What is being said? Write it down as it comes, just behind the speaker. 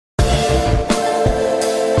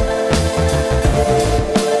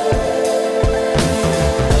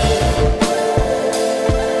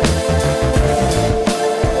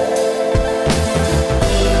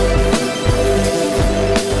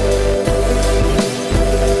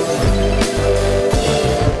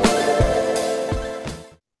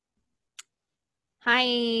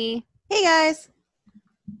Hi. Hey guys.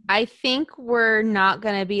 I think we're not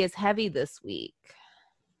going to be as heavy this week.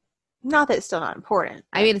 Not that it's still not important.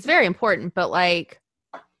 I mean, it's very important, but like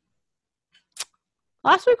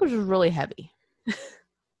last week was really heavy.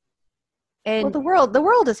 And well, the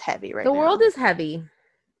world is heavy right now. The world is heavy,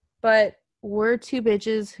 but we're two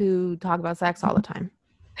bitches who talk about sex all the time.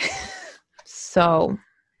 So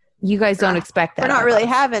you guys don't expect that. We're not really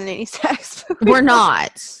having any sex. We're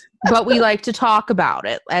not, but we like to talk about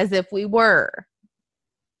it as if we were.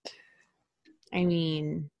 I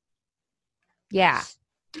mean, yeah.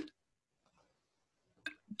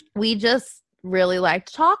 We just really like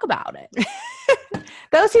to talk about it.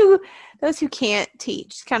 Those who can't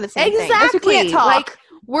teach, kind of same exactly. thing. Those who can't talk. Like,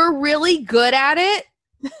 we're really good at it,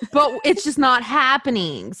 but it's just not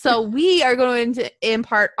happening. So we are going to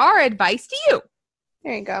impart our advice to you.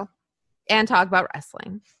 There you go. And talk about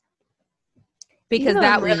wrestling. Because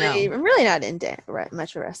that we know. I'm really not into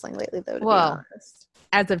much of wrestling lately, though, to be honest.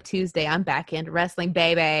 As of Tuesday, I'm back into wrestling,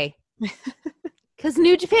 baby. Because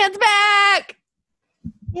New Japan's back!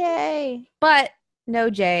 Yay! But no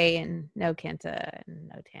Jay and no Kenta and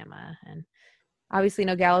no Tama and obviously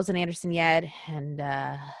no Gallows and Anderson yet and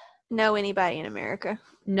no anybody in America.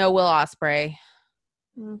 No Will Ospreay.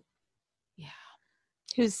 Yeah.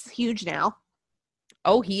 Who's huge now.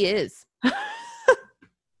 Oh, he is.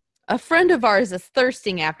 A friend of ours is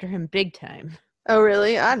thirsting after him big time. Oh,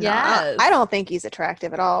 really? Yes. I don't think he's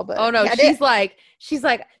attractive at all. But oh no, she's like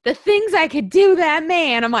the things I could do that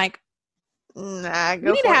man. I'm like, nah,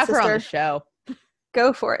 we need to have her on the show.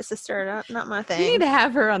 Go for it, sister. Not my thing. You need to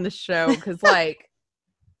have her on the show because, like,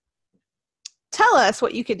 tell us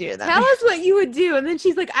what you could do. Tell us what you would do, and then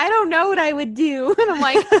she's like, I don't know what I would do, and I'm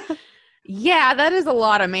like, yeah, that is a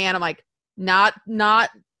lot of man. I'm like, not.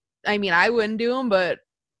 I mean, I wouldn't do them, but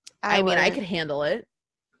I mean, I could handle it.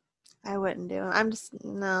 I wouldn't do them. I'm just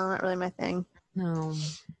not really my thing. No.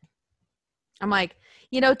 I'm like,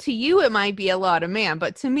 to you it might be a lot of man,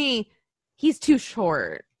 but to me, he's too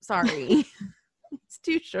short. Sorry. He's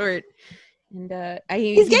too short. And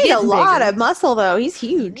he's gained a lot of muscle though. He's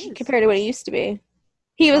huge compared to what he used to be.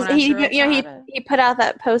 He put out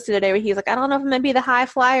that post today where he was like, I don't know if I'm gonna be the high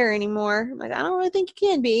flyer anymore. I'm like, I don't really think you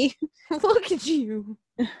can be. Look at you.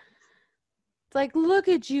 It's like, look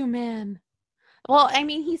at you, man. Well, I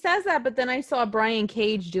mean, he says that, but then I saw Brian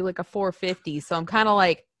Cage do like a 450, so I'm kind of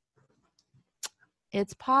like,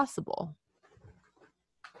 it's possible.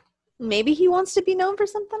 Maybe he wants to be known for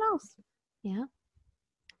something else. Yeah.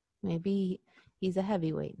 Maybe he's a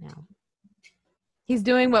heavyweight now. He's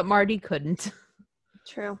doing what Marty couldn't.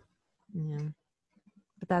 True. Yeah.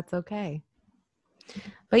 But that's okay.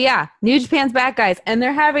 But yeah, New Japan's back, guys. And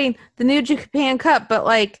they're having the New Japan Cup, but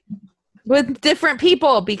like with different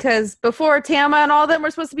people because before Tama and all of them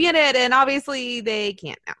were supposed to be in it, and obviously they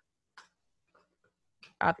can't now.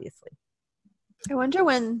 Obviously. I wonder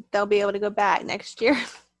when they'll be able to go back next year.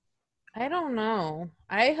 I don't know.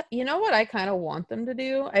 You know what I kind of want them to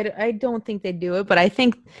do? I don't think they do it, but I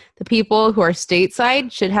think the people who are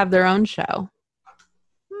stateside should have their own show.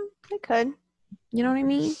 They could. You know what I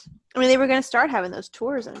mean? I mean, they were going to start having those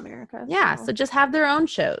tours in America. Yeah, so just have their own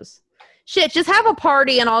shows. Shit, just have a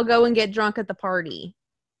party and I'll go and get drunk at the party.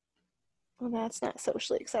 Well, that's not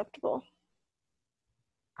socially acceptable.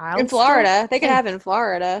 In Florida. They can have it in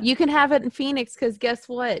Florida. You can have it in Phoenix because guess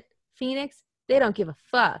what? Phoenix, they don't give a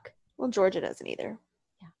fuck. Well, Georgia doesn't either.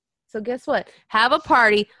 Yeah. So guess what? Have a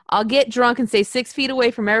party. I'll get drunk and stay 6 feet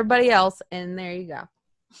away from everybody else, and there you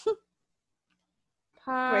go.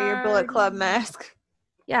 Wear your Bullet Club mask.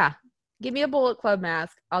 Yeah. Give me a Bullet Club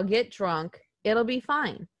mask. I'll get drunk. It'll be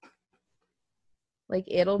fine. Like,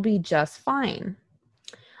 it'll be just fine.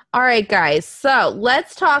 All right, guys. So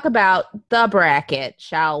let's talk about the bracket,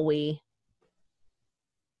 shall we?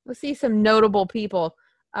 Let's see some notable people.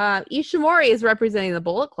 Ishimori is representing the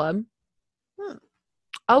Bullet Club.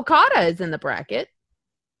 Okada is in the bracket.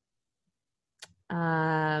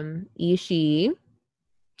 Ishii.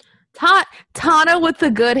 Tana with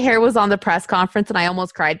the good hair was on the press conference, and I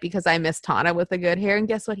almost cried because I missed Tana with the good hair. And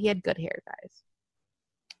guess what? He had good hair, guys.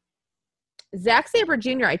 Zack Sabre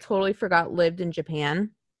Jr., I totally forgot, lived in Japan.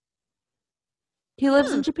 He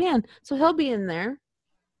lives in Japan, so he'll be in there.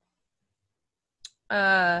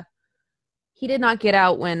 He did not get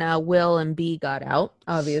out when Will and B got out,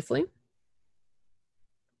 obviously.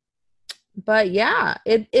 But yeah,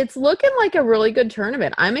 it's looking like a really good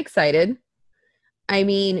tournament. I'm excited. I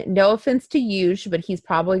mean, no offense to Yuji, but he's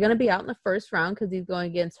probably going to be out in the first round because he's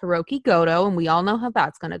going against Hiroki Goto, and we all know how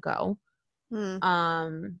that's going to go.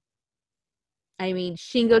 I mean,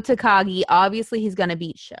 Shingo Takagi, obviously he's going to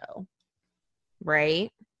beat Sho.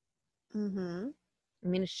 Right? Mm-hmm. I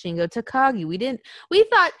mean, Shingo Takagi. We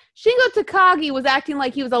thought Shingo Takagi was acting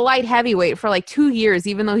like he was a light heavyweight for like 2 years,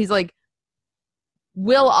 even though he's like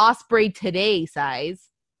Will Ospreay today size.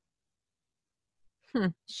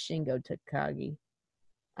 Shingo Takagi.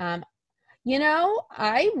 You know,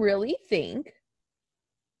 I really think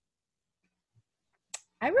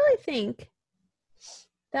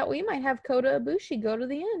that we might have Kota Ibushi go to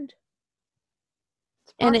the end.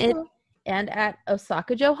 And at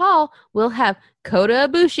Osaka-jo Hall, we'll have Kota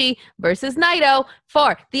Ibushi versus Naito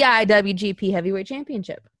for the IWGP Heavyweight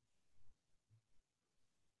Championship.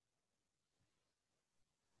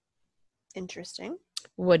 Interesting.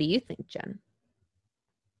 What do you think, Jen?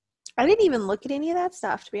 I didn't even look at any of that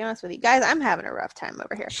stuff, to be honest with you. Guys, I'm having a rough time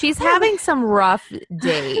over here. She's having some rough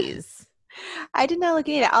days. I did not look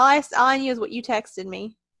at it. All I knew is what you texted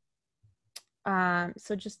me.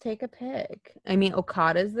 So just take a pick. I mean,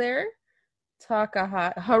 Okada's there.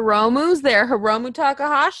 Hiromu's there. Hiromu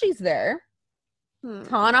Takahashi's there.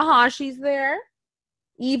 Tanahashi's there.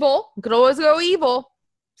 Evil. Could always go Evil.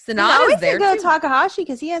 Sonata's there go too. Takahashi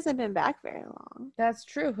because he hasn't been back very long. That's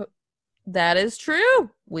true. That is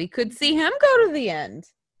true. We could see him go to the end.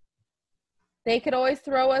 They could always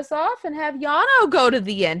throw us off and have Yano go to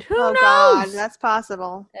the end. Who knows? God, that's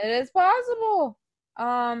possible. It is possible.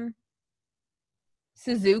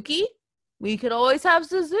 Suzuki. We could always have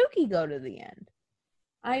Suzuki go to the end.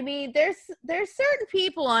 I mean, there's certain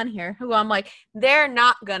people on here who I'm like, they're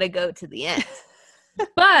not gonna go to the end.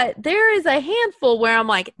 But there is a handful where I'm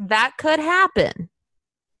like, that could happen.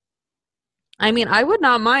 I mean, I would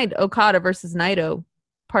not mind Okada versus Naito,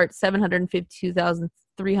 part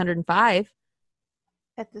 752,305.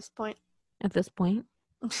 At this point. As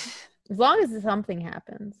long as something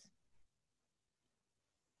happens.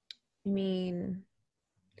 I mean,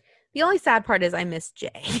 the only sad part is I miss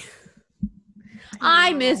Jay.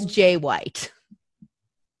 I miss Jay White.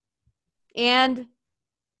 And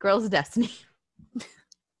Girls of Destiny.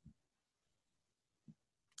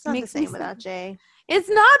 It's not the same without Jay. It's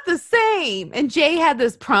not the same. And Jay had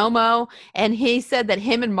this promo, and he said that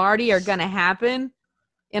him and Marty are going to happen.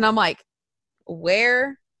 And I'm like,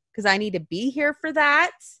 where? Because I need to be here for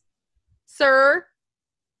that. Sir,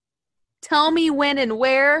 tell me when and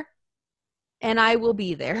where, and I will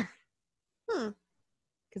be there.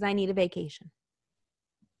 Because I need a vacation.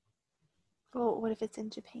 Oh, what if it's in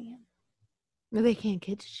Japan? No, they can't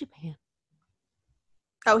get to Japan.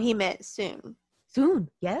 Oh, he meant soon. Soon,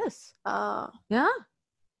 yes. Oh. Yeah.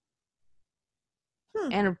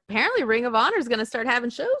 And apparently Ring of Honor is going to start having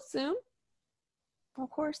shows soon. Of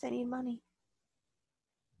course, they need money.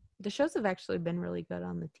 The shows have actually been really good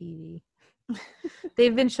on the TV.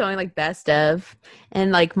 They've been showing like best of,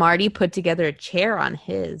 and like Marty put together a chair on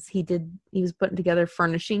his. He was putting together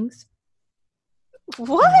furnishings.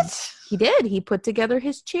 What? He did. He put together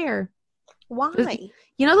his chair. Why?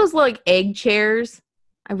 You know those like egg chairs?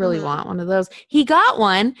 I really want one of those. He got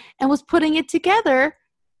one and was putting it together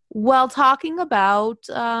while talking about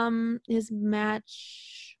his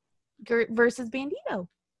match versus Bandito.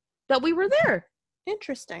 That we were there.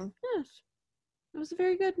 Interesting. Yes. It was a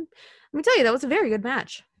very good. Let me tell you, that was a very good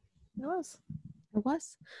match. It was. It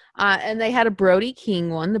was. And they had a Brody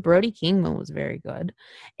King one. The Brody King one was very good.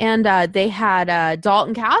 And they had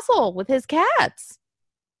Dalton Castle with his cats.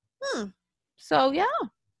 So, yeah.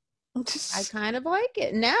 I kind of like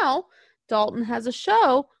it. Now, Dalton has a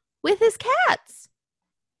show with his cats.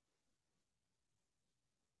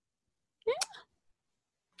 Yeah.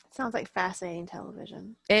 Sounds like fascinating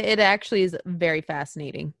television. It actually is very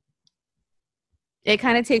fascinating. It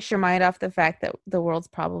kind of takes your mind off the fact that the world's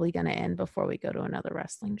probably going to end before we go to another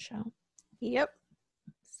wrestling show. Yep.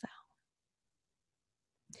 So,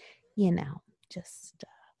 you know, just...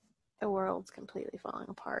 the world's completely falling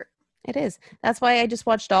apart. It is. That's why I just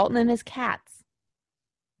watched Dalton and his cats.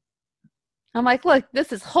 I'm like, look,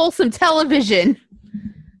 this is wholesome television.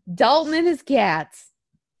 Dalton and his cats.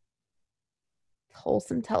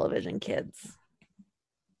 Wholesome television, kids.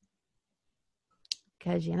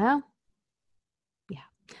 Because, you know. Yeah.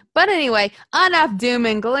 But anyway, enough doom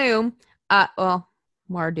and gloom. Well,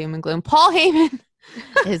 more doom and gloom. Paul Heyman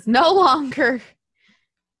is no longer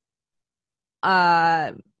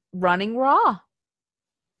running Raw.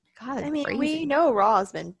 God, I mean, crazy. we know Raw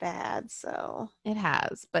has been bad, so. It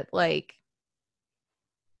has, but like,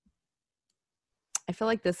 I feel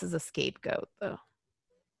like this is a scapegoat, though.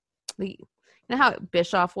 You know how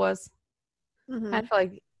Bischoff was? Mm-hmm. I feel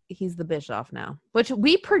like he's the Bischoff now, which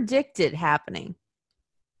we predicted happening.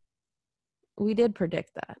 We did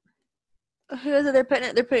predict that. Who is it?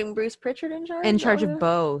 They're putting Bruce Pritchard in charge. In charge of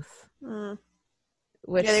both. Mm.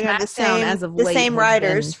 Which they're SmackDown, the same, as of the late, same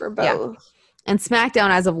writers for both. Yeah. And SmackDown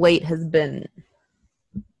as of late has been.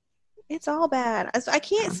 It's all bad. I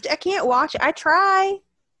can't watch it. I try.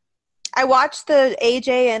 I watched the AJ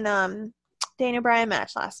and Daniel Bryan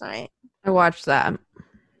match last night. I watched that.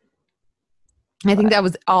 I think that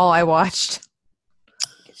was all I watched.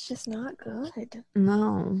 It's just not good.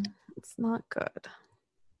 No, it's not good.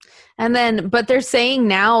 And then, but they're saying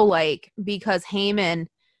now, like, because Heyman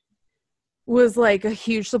was like a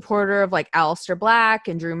huge supporter of like Aleister Black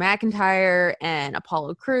and Drew McIntyre and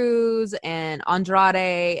Apollo Crews and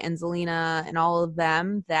Andrade and Zelina and all of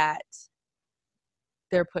them, that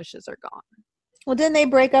their pushes are gone. Well, didn't they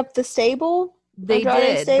break up the stable? They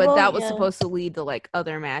did, but that was supposed to lead to like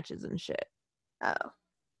other matches and shit. Oh.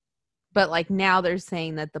 But like now they're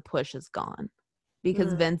saying that the push is gone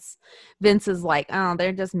because Vince is like, oh,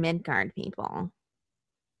 they're just mid-card people.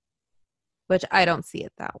 Which I don't see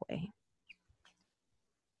it that way.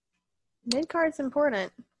 Mid-card's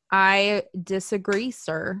important. I disagree,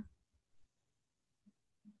 sir.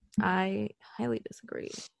 I highly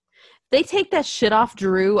disagree. If they take that shit off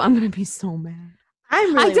Drew, I'm going to be so mad. I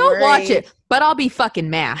don't worried. Watch it, but I'll be fucking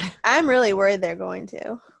mad. I'm really worried they're going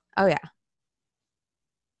to. Oh, yeah.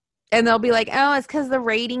 And they'll be like, oh, it's because the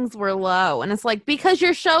ratings were low. And it's like, because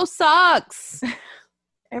your show sucks.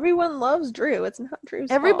 Everyone loves Drew. It's not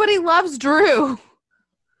Drew's Everybody fault. loves Drew.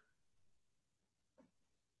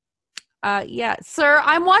 Yeah, sir,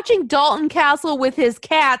 I'm watching Dalton Castle with his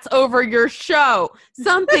cats over your show.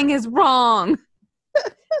 Something is wrong.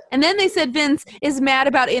 And then they said Vince is mad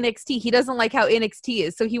about NXT. He doesn't like how NXT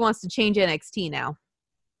is, so he wants to change NXT now.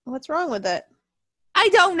 What's wrong with it? I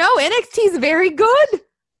don't know. NXT is very good.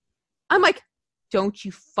 I'm like, don't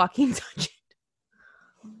you fucking touch it.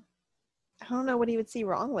 I don't know what he would see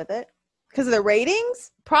wrong with it. Because of the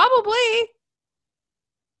ratings? Probably.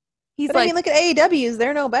 He's but like, I mean, look at AEW's.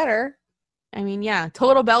 They're no better. I mean, yeah,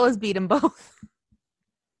 Total Bellas beat them both.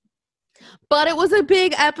 But it was a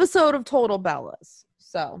big episode of Total Bellas.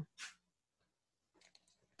 So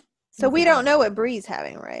we don't know what Bree's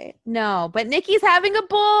having, right? No, but Nikki's having a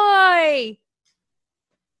boy.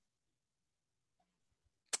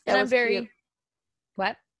 And I'm very cute.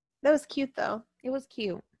 What? That was cute, though. It was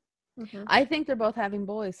cute. Mm-hmm. I think they're both having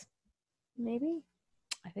boys. Maybe.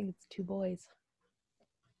 I think it's 2 boys.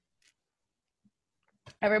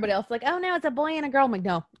 Everybody else is like, oh no, it's a boy and a girl. I'm like,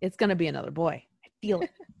 no, it's gonna be another boy. I feel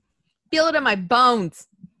it. Feel it in my bones.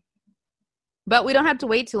 But we don't have to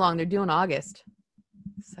wait too long. They're due in August.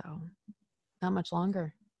 So not much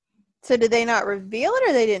longer. So did they not reveal it,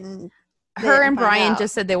 or they didn't? Her and Brian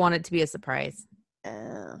just said they want it to be a surprise.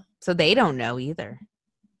 Oh. So they don't know either.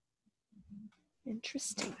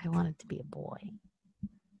 Interesting. I want it to be a boy.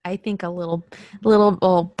 I think a little,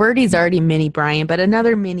 well, Birdie's already mini Brian, but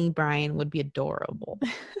another mini Brian would be adorable.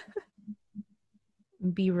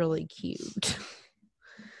 Be really cute.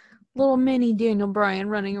 Little mini Daniel Bryan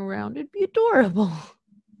running around. It'd be adorable.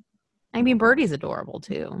 I mean, Birdie's adorable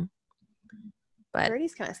too. But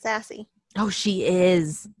Birdie's kind of sassy. Oh, she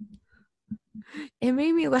is. It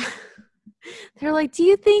made me laugh. They're like, do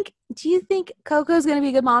you think Coco's gonna be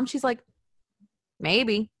a good mom? She's like,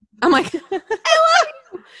 maybe. I'm like, I love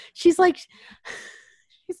you. She's like,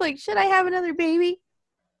 should I have another baby?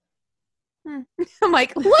 I'm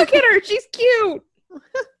like, look at her. She's cute.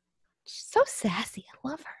 She's so sassy. I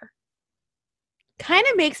love her. Kind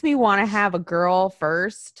of makes me want to have a girl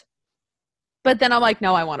first. But then I'm like,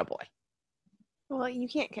 no, I want a boy. Well, you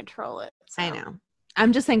can't control it. So. I know.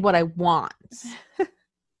 I'm just saying what I want.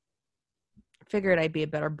 Figured I'd be a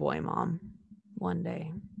better boy mom one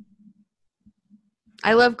day.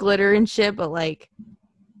 I love glitter and shit, but like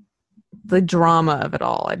the drama of it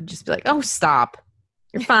all, I'd just be like, oh, stop.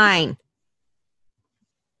 You're fine.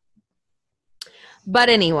 But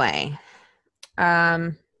anyway,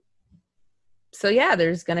 so yeah,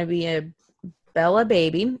 there's going to be a Bella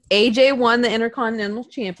baby. AJ won the Intercontinental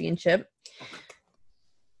Championship.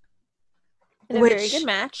 In a very good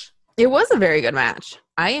match. It was a very good match.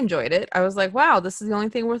 I enjoyed it. I was like, wow, this is the only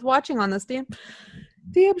thing worth watching on this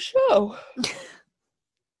damn show.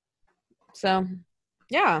 So,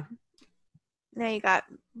 yeah. Now you got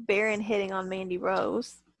Baron hitting on Mandy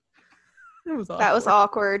Rose. It was awkward. That was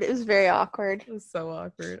awkward. It was very awkward. It was so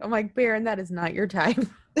awkward. I'm like, Baron, that is not your type.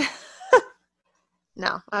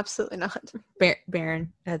 No, absolutely not.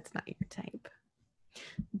 Baron, that's not your type.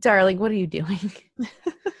 Darling, what are you doing?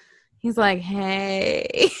 He's like,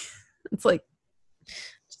 hey. It's like,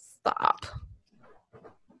 just stop.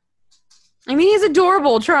 I mean, he's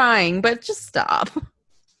adorable trying, but just stop.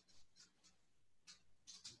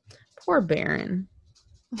 Poor Baron.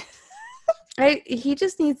 He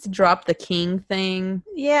just needs to drop the king thing.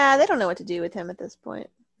 Yeah, they don't know what to do with him at this point.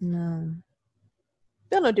 No.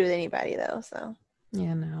 Bill don't do it with anybody though, so.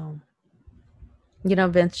 Yeah, no. You know,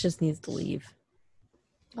 Vince just needs to leave.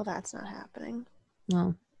 Well, that's not happening.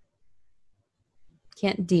 No.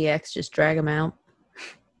 Can't DX just drag him out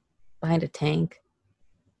behind a tank?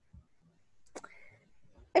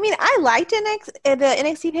 I mean, I liked the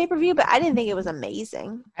NXT pay-per-view, but I didn't think it was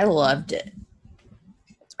amazing. I loved it.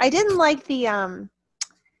 I didn't like the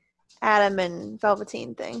Adam and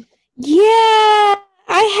Velveteen thing. Yeah,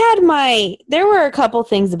 there were a couple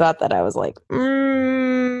things about that I was like,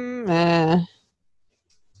 Ciampa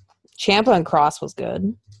and Cross was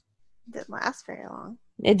good. It didn't last very long.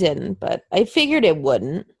 It didn't, but I figured it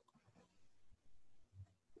wouldn't.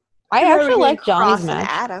 I actually liked Johnny's match.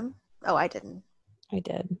 Adam. Oh, I didn't. I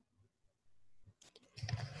did.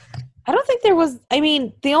 I don't think there was, I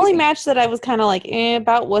mean, the only match that I was kind of like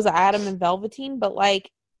about was Adam and Velveteen, but like,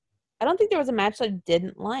 I don't think there was a match that I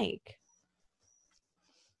didn't like.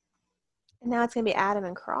 And now it's going to be Adam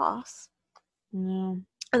and Cross. No.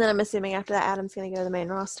 And then I'm assuming after that, Adam's going to go to the main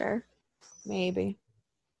roster. Maybe.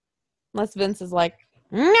 Unless Vince is like,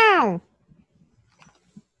 no!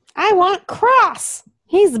 I want Cross!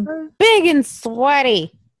 He's big and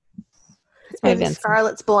sweaty. And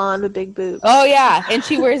Scarlett's blonde with big boobs. Oh, yeah. And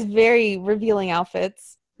she wears very revealing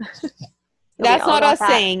outfits. That's not us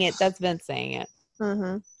saying it. That's Vince saying it.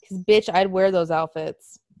 Mm-hmm. Because, bitch, I'd wear those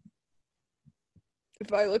outfits.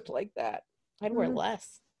 If I looked like that, I'd wear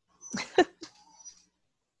less.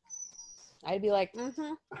 I'd be like,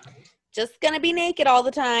 just gonna be naked all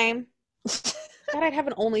the time. God, I'd have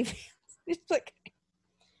an OnlyFans. It's like,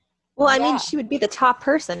 well, I mean, she would be the top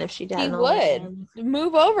person if she did. She would.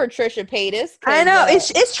 Move over, Trisha Paytas. I know.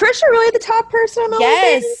 Is Trisha really the top person on OnlyFans?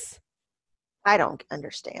 Yes. I don't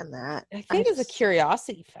understand that. I think it's a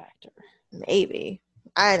curiosity factor. Maybe.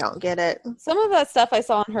 I don't get it. Some of that stuff I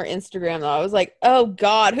saw on her Instagram, though, I was like, oh,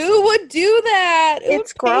 God, who would do that?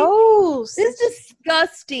 It's gross. It's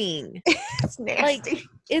disgusting. It's nasty. Like,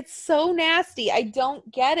 it's so nasty. I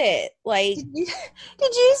don't get it. Like, did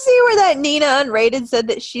you see where that Nina Unrated said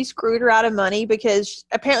that she screwed her out of money because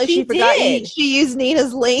apparently she forgot she used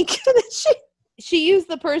Nina's link? She used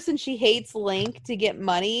the person she hates link to get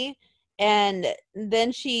money, and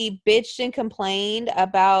then she bitched and complained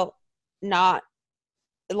about about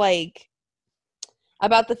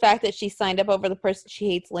the fact that she signed up over the person she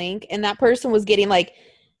hates link, and that person was getting like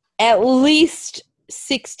at least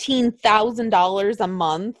 $16,000 a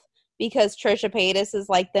month because Trisha Paytas is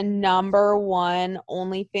like the number one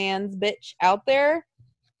OnlyFans bitch out there.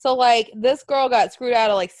 So like this girl got screwed out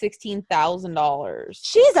of like $16,000.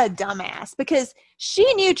 She's a dumbass because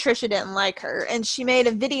she knew Trisha didn't like her and she made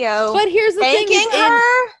a video. But here's the thing: her.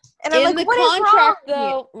 And I'm like, the what contract, is wrong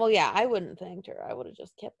though. Well, yeah, I wouldn't thanked her. I would have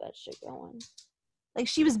just kept that shit going. Like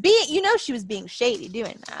she was being shady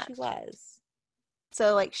doing that. She was.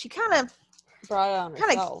 So like she kind of brought it on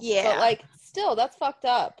herself. Yeah. But like, still, that's fucked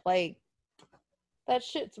up. Like, that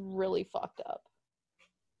shit's really fucked up.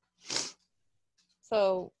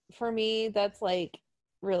 So for me, that's like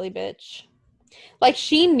really bitch. Like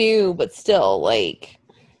she knew, but still, like,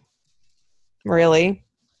 really.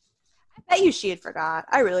 I bet you she had forgot.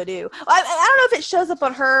 I really do. I don't know if it shows up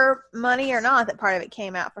on her money or not that part of it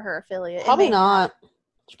came out for her affiliate. Probably not.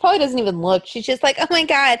 She probably doesn't even look. She's just like, oh my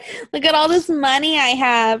God, look at all this money I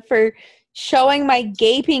have for showing my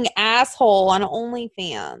gaping asshole on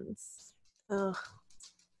OnlyFans. Ugh.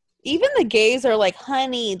 Even the gays are like,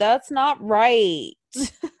 honey, that's not right.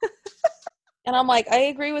 And I'm like, I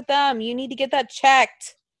agree with them. You need to get that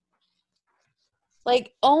checked.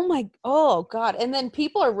 Like, oh God. And then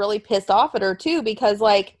people are really pissed off at her too, because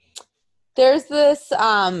like there's this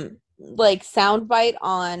like soundbite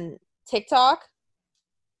on TikTok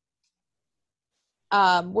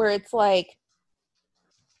where it's like,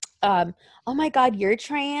 oh my God, you're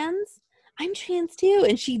trans? I'm trans too.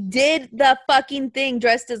 And she did the fucking thing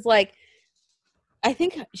dressed as like, I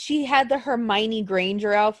think she had the Hermione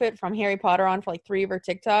Granger outfit from Harry Potter on for like 3 of her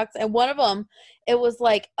TikToks. And one of them, it was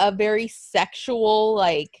like a very sexual,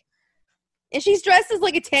 like, and she's dressed as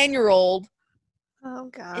like a 10-year-old.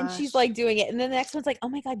 Oh, God. And she's like doing it. And then the next one's like, oh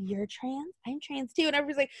my God, you're trans? I'm trans too. And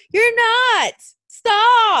everybody's like, you're not.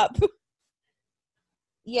 Stop.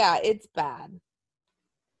 Yeah, it's bad.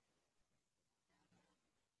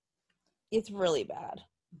 It's really bad.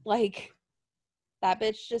 Like, that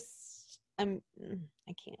bitch just, I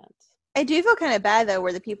can't. I do feel kind of bad though,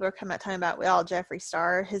 where the people are coming out talking about what all Jeffree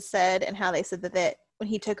Star has said and how they said that when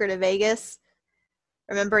he took her to Vegas,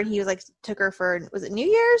 remember, and he was like took her for, was it New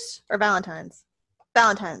Year's or Valentine's?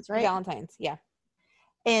 Valentine's, right? Valentine's, yeah.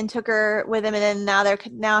 And took her with him, and then now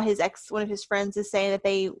one of his friends is saying that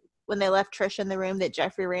they when they left Trish in the room that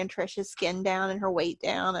Jeffrey ran Trish's skin down and her weight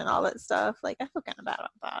down and all that stuff. Like, I feel kind of bad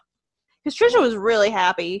about that. Because Trisha was really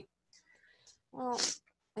happy. Well,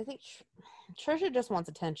 I think Trisha just wants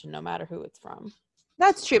attention no matter who it's from.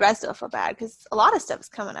 That's true, but I still feel bad because a lot of stuff is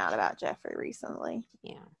coming out about Jeffrey recently.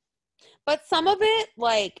 Yeah. But some of it,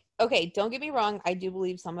 like, okay, don't get me wrong, I do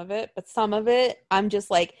believe some of it, but some of it, I'm just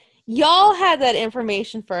like, y'all had that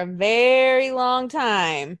information for a very long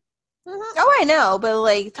time. Mm-hmm. Oh, I know, but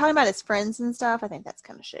like talking about his friends and stuff, I think that's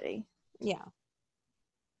kind of shitty. Yeah.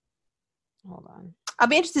 Hold on. I'll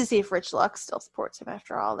be interested to see if Rich Lux still supports him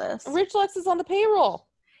after all this. Rich Lux is on the payroll.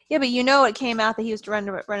 Yeah, but you know it came out that he was to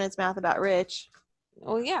run his mouth about Rich.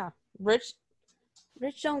 Oh, yeah. Rich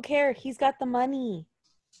don't care. He's got the money.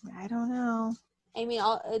 I don't know. I mean,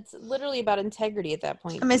 it's literally about integrity at that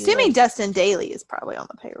point. I'm assuming Dustin Daly is probably on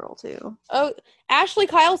the payroll, too. Oh, Ashley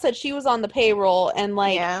Kyle said she was on the payroll, and,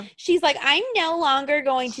 like, yeah. She's like, I'm no longer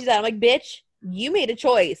going to do that. I'm like, bitch, you made a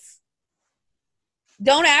choice.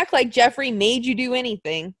 Don't act like Jeffrey made you do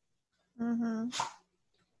anything. Mm-hmm.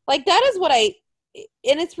 Like, that is what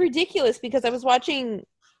and it's ridiculous because I was watching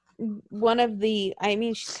one of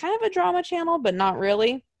she's kind of a drama channel, but not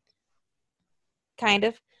really. Kind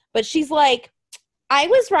of. But she's like, I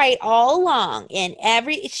was right all along, and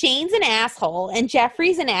Shane's an asshole, and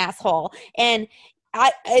Jeffrey's an asshole, and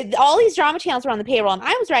all these drama channels were on the payroll, and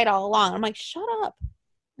I was right all along. I'm like, shut up.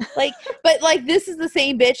 Like, but like, this is the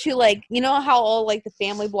same bitch who, like, you know how all like the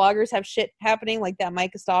family bloggers have shit happening, like that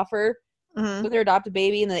Micah Stauffer with her adopted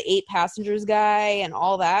baby and the 8 passengers guy and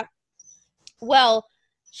all that. Well,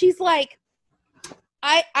 she's like,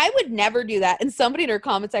 I would never do that. And somebody in her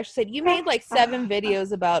comments actually said, you made like 7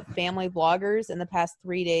 videos about family bloggers in the past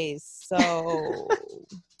 3 days. So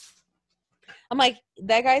I'm like,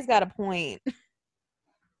 that guy's got a point.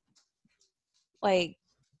 Like,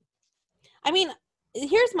 I mean,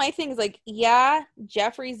 here's my thing is like, yeah,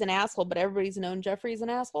 Jeffrey's an asshole, but everybody's known Jeffrey's an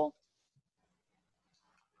asshole.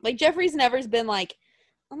 Like, Jeffrey's never been like,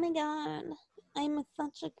 oh my God, I'm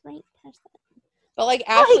such a great person. But like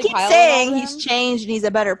Ashley he keeps Kyle saying he's changed and he's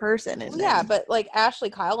a better person. Yeah, but like Ashley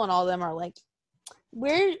Kyle and all of them are like,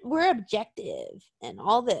 we're objective and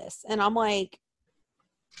all this. And I'm like,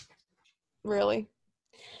 really?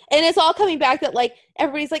 And it's all coming back that like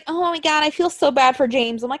everybody's like, oh my God, I feel so bad for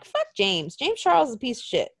James. I'm like, fuck James. James Charles is a piece of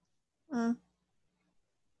shit. And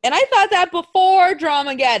I thought that before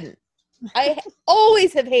Dramageddon. I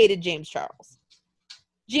always have hated James Charles.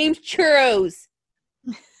 James Churros.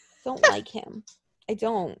 Don't like him. I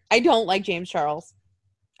don't like James Charles.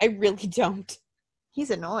 I really don't. He's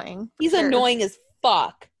annoying. He's annoying as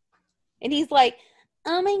fuck. And he's like,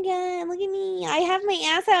 oh my God, look at me. I have my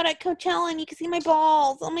ass out at Coachella and you can see my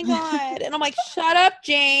balls. Oh my God. And I'm like, shut up,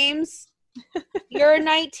 James. You're a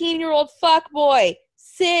 19-year-old fuckboy.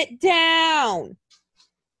 Sit down.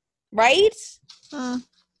 Right?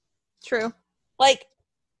 True. Like,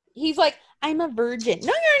 he's like, I'm a virgin. No,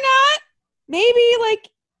 you're not. Maybe, like,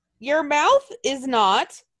 your mouth is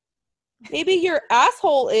not. Maybe your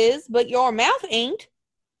asshole is, but your mouth ain't.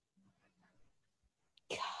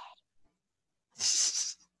 God.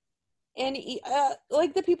 And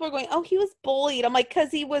like the people are going, oh, he was bullied. I'm like,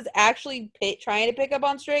 because he was actually trying to pick up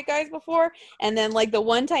on straight guys before, and then like the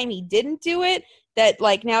one time he didn't do it, that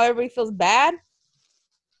like now everybody feels bad.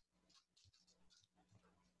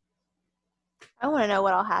 I want to know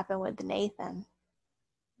what all happened with Nathan.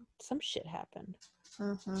 Some shit happened.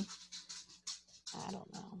 I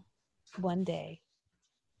don't know. One day.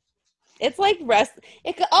 It's like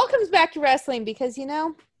it all comes back to wrestling because, you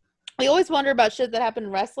know, we always wonder about shit that happened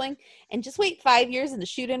in wrestling, and just wait 5 years and the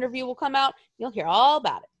shoot interview will come out. You'll hear all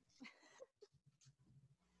about it.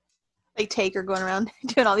 Like Taker going around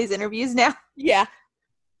doing all these interviews now. Yeah.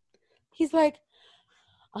 He's like,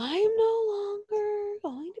 I'm no longer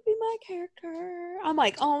going to be my character. I'm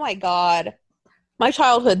like, oh my God. My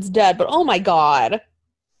childhood's dead, but oh my God.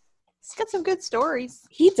 He's got some good stories.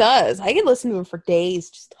 He does. I could listen to him for days,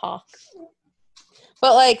 just talk.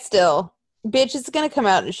 But like, still, bitch, it's going to come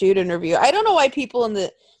out in a shoot interview. I don't know why people in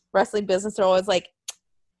the wrestling business are always like,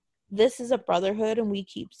 this is a brotherhood and we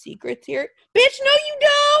keep secrets here. Bitch, no, you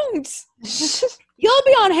don't. You'll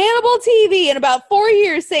be on Hannibal TV in about 4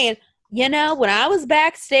 years saying, you know, when I was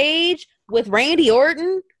backstage with Randy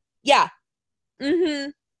Orton, yeah.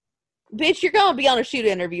 Bitch, you're going to be on a shoot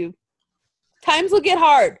interview. Times will get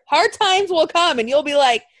hard. Hard times will come, and you'll be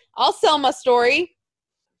like, I'll sell my story.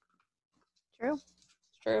 True.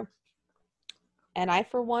 It's true. And I,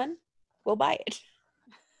 for one, will buy it.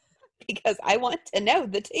 Because I want to know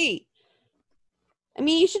the tea. I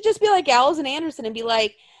mean, you should just be like Gallows and Anderson and be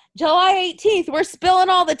like, July 18th, we're spilling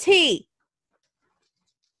all the tea.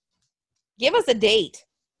 give us a date,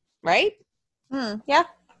 right? Yeah.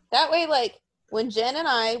 That way, like, when Jen and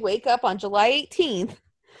I wake up on July 18th,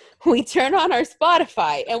 we turn on our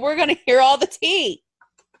Spotify and we're going to hear all the tea.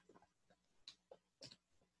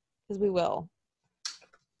 Because we will.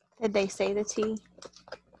 Did they say the tea?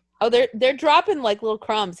 Oh, they're dropping, like, little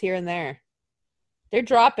crumbs here and there. They're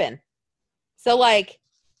dropping. So, like,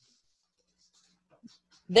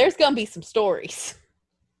 there's going to be some stories.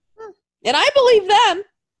 And I believe them.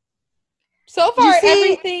 So far,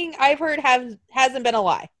 everything I've heard hasn't been a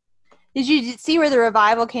lie. Did you see where the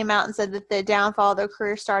Revival came out and said that the downfall of their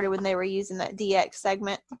career started when they were using that DX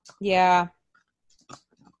segment? Yeah.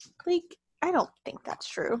 Like, I don't think that's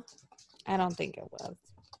true. I don't think it was.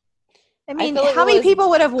 I mean, how many people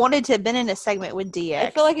would have wanted to have been in a segment with DX? I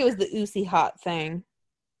feel like it was the Uzi Hot thing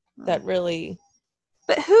that really...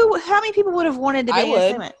 But how many people would have wanted to be in a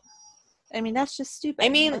segment? I mean, that's just stupid. I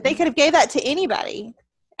mean... They could have gave that to anybody.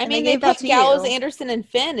 I mean, they picked Gallows, Anderson, and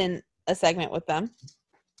Finn in a segment with them.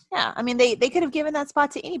 Yeah, I mean, they could have given that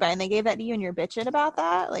spot to anybody, and they gave that to you, and you're bitching about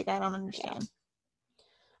that? Like, I don't understand.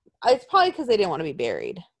 Yeah. It's probably because they didn't want to be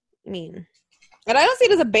buried. I mean, and I don't see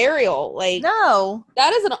it as a burial. Like, no.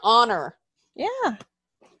 That is an honor. Yeah.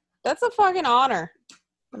 That's a fucking honor.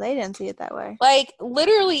 Well, they didn't see it that way. Like,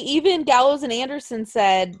 literally, even Gallows and Anderson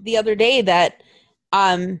said the other day that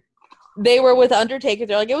they were with Undertaker.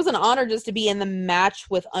 They're like, it was an honor just to be in the match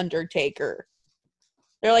with Undertaker.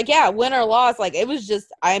 They're like, yeah, win or loss. Like, it was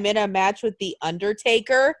just, I'm in a match with the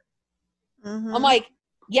Undertaker. Mm-hmm. I'm like,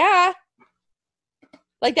 yeah.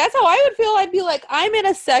 Like, that's how I would feel. I'd be like, I'm in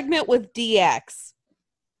a segment with DX.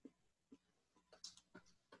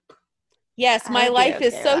 Yes, my life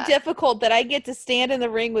is so difficult that I get to stand in the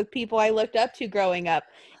ring with people I looked up to growing up.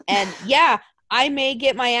 And yeah, I may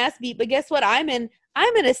get my ass beat, but guess what? I'm in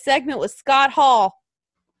a segment with Scott Hall.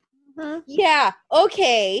 Mm-hmm. Yeah,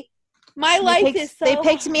 okay. My life is so... They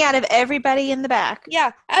picked me out of everybody in the back.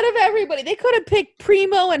 Yeah, out of everybody. They could have picked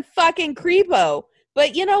Primo and fucking Creepo.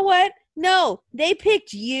 But you know what? No, they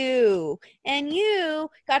picked you. And you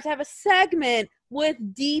got to have a segment with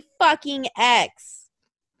D-fucking-X.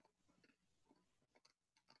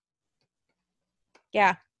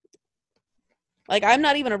 Yeah. Like, I'm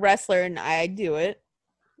not even a wrestler, and I do it.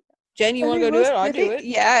 Jen, you want to go do it? I'll do it.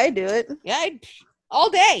 Yeah, I do it. Yeah, all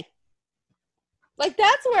day. Like,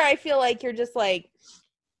 that's where I feel like you're just like,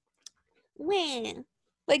 wah.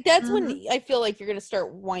 Like, that's when I feel like you're going to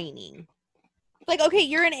start whining. It's like, okay,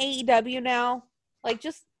 you're in AEW now. Like,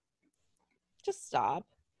 just stop.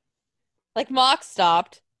 Like, Mox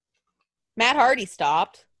stopped. Matt Hardy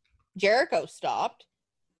stopped. Jericho stopped.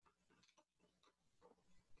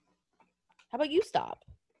 How about you stop?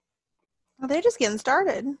 Well, they're just getting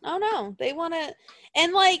started. Oh, no. They want to...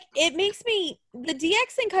 And, like, it makes me... The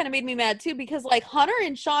DX thing kind of made me mad, too, because, like, Hunter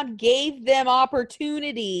and Sean gave them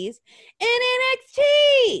opportunities in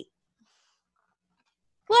NXT.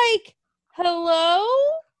 Like, hello?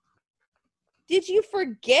 Did you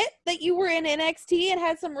forget that you were in NXT and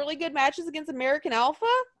had some really good matches against American Alpha?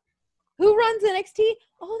 Who runs NXT?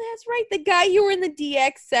 Oh, that's right. The guy you were in the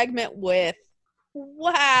DX segment with.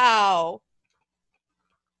 Wow.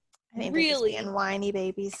 I think really? They're just being whiny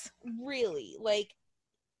babies. Really? Like,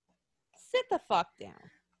 sit the fuck down.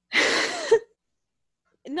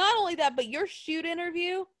 Not only that, but your shoot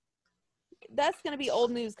interview, that's going to be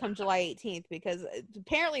old news come July 18th because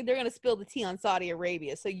apparently they're going to spill the tea on Saudi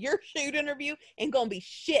Arabia. So your shoot interview ain't going to be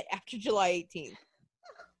shit after July 18th.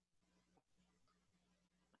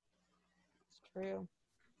 It's true.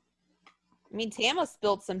 I mean, Tama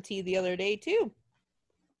spilled some tea the other day, too.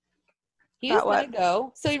 He was going to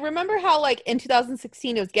go. So you remember how, like, in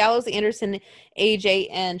 2016, it was Gallows, Anderson, AJ,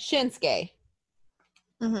 and Shinsuke,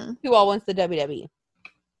 who all went to the WWE.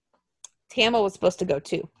 Tama was supposed to go,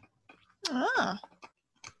 too. Ah.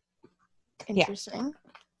 Interesting.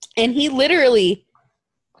 Yeah. And he literally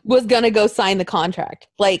was going to go sign the contract.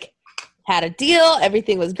 Like, had a deal.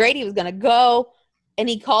 Everything was great. He was going to go. And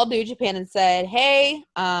he called New Japan and said, hey,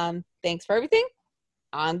 thanks for everything.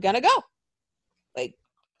 I'm going to go. Like,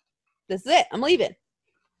 this is it. I'm leaving.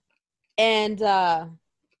 And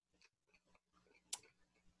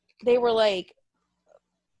they were like,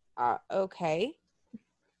 okay.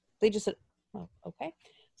 They just said, oh, okay.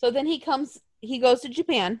 So then he goes to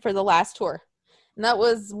Japan for the last tour. And that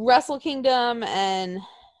was Wrestle Kingdom and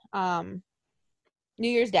New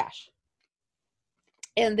Year's Dash.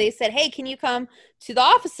 And they said, hey, can you come to the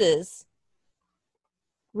offices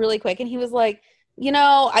really quick? And he was like, you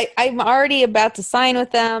know, I'm already about to sign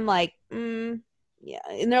with them. Like, yeah.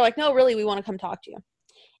 And they're like, no, really, we want to come talk to you.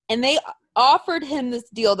 And they offered him this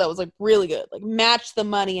deal that was like really good, like match the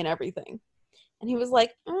money and everything. And he was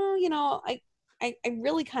like, oh, you know, I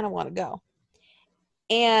really kind of want to go.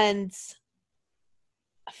 And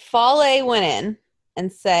Fale went in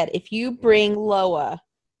and said, if you bring Loa,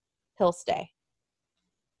 he'll stay.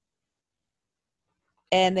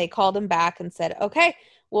 And they called him back and said, okay,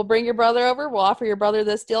 we'll bring your brother over. We'll offer your brother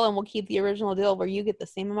this deal, and we'll keep the original deal where you get the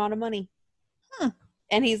same amount of money.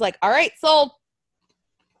 And he's like, all right, sold.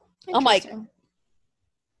 I'm like,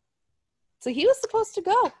 so he was supposed to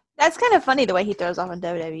go. That's kind of funny the way he throws off on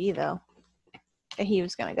WWE, though. That he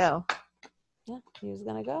was going to go. Yeah, he was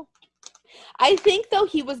going to go. I think, though,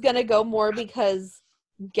 he was going to go more because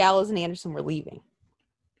Gallows and Anderson were leaving.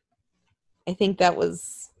 I think that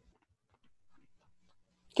was...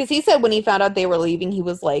 Because he said when he found out they were leaving, he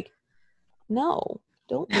was like, no,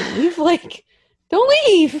 don't leave. Like, don't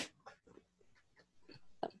leave.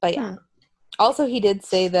 But yeah. Also, he did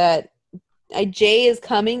say that Jay is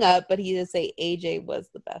coming up, but he did say AJ was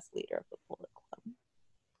the best leader of the Bullet Club.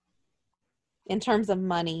 In terms of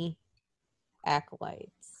money,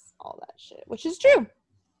 acolytes, all that shit, which is true.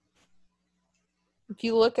 If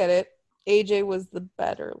you look at it, AJ was the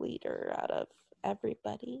better leader out of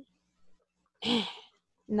everybody.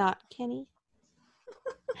 Not Kenny.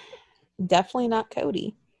 Definitely not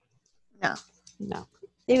Cody. No.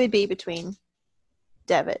 It would be between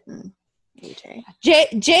Devitt and AJ.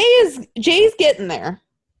 Jay's getting there,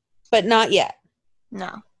 but not yet.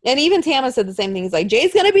 No. And even Tama said the same thing. He's like,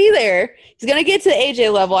 Jay's gonna be there. He's gonna get to the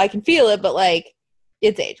AJ level. I can feel it, but like,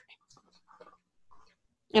 it's AJ.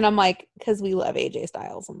 And I'm like, because we love AJ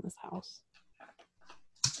Styles in this house.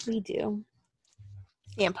 We do.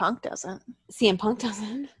 CM Punk doesn't.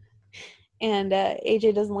 And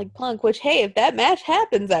AJ doesn't like Punk, which, hey, if that match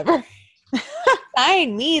happens ever,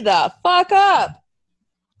 sign me the fuck up.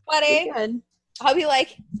 Buddy. I'll be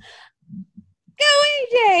like, go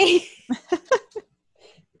AJ.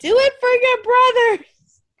 Do it for your brothers.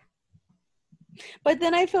 But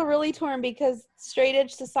then I feel really torn because Straight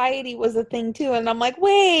Edge Society was a thing too. And I'm like,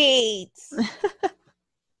 wait.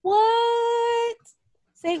 What?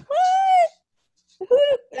 Say what?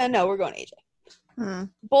 Who? No, we're going AJ.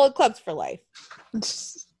 Bullet Club's for life.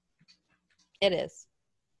 It is.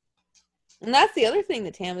 And that's the other thing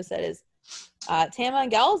that Tama said is Tama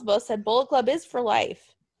and Gallows both said Bullet Club is for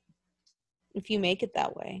life. If you make it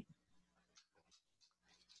that way.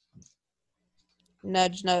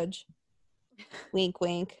 Nudge, nudge. Wink,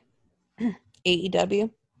 wink.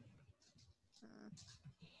 AEW.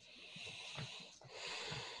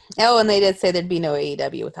 Oh, and they did say there'd be no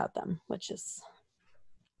AEW without them, which is...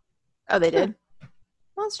 Oh, they did?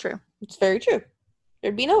 Well, that's true. It's very true.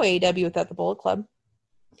 There'd be no AEW without the Bullet Club.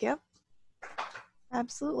 Yep.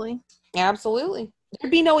 Absolutely. Absolutely.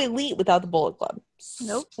 There'd be no Elite without the Bullet Club.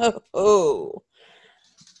 Nope. Oh.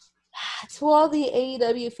 To all the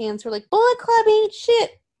AEW fans who are like, Bullet Club ain't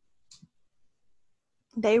shit.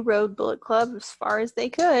 They rode Bullet Club as far as they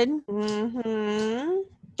could. Mm-hmm.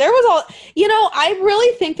 There was all... You know, I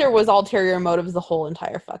really think there was ulterior motives the whole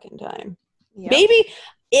entire fucking time. Yep. Maybe...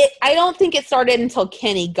 I don't think it started until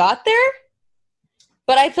Kenny got there,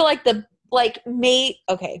 but I feel like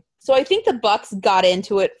okay. So I think the Bucks got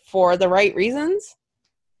into it for the right reasons.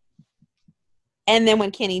 And then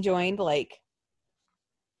when Kenny joined, like,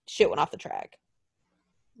 shit went off the track.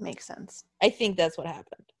 Makes sense. I think that's what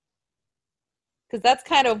happened. Because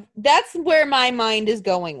that's where my mind is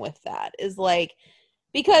going with that, is like,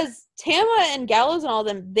 because Tama and Gallows and all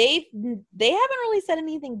them, they haven't really said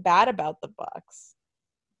anything bad about the Bucks.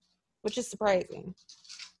 Which is surprising.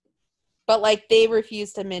 But, like, they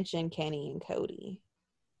refuse to mention Kenny and Cody.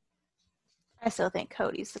 I still think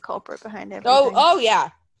Cody's the culprit behind everything. Oh, yeah.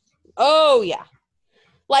 Oh, yeah.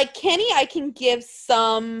 Like, Kenny, I can give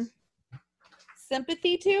some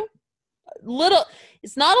sympathy to. Little.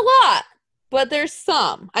 It's not a lot, but there's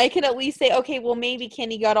some. I could at least say, okay, well, maybe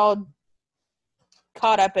Kenny got all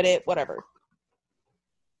caught up in it, whatever.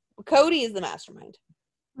 Cody is the mastermind.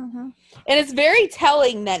 Mm-hmm. And it's very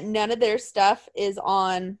telling that none of their stuff is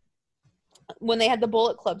on when they had the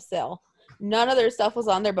Bullet Club sale. None of their stuff was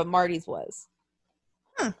on there, but Marty's was.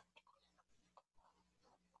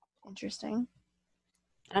 Interesting.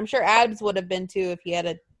 And I'm sure Abs would have been too if he had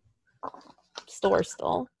a store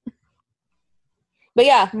still. But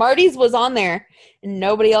yeah, Marty's was on there and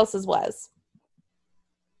nobody else's was.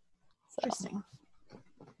 So, interesting.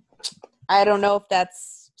 I don't know if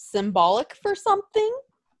that's symbolic for something.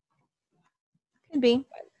 Could be.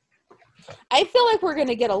 I feel like we're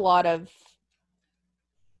gonna get a lot of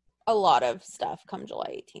stuff come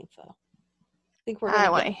July 18th, though. I think we're. I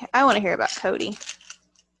want to hear about Cody.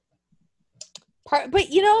 Part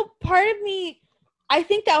of me, I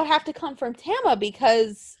think that would have to come from Tama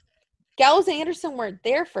because Gallows and Anderson weren't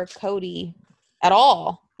there for Cody at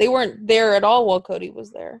all. They weren't there at all while Cody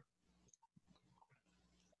was there.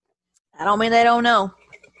 I don't mean they don't know.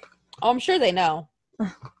 Oh, I'm sure they know.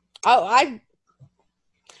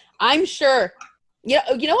 I'm sure. You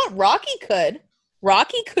know what?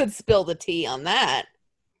 Rocky could spill the tea on that.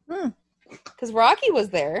 Because Rocky was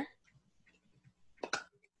there.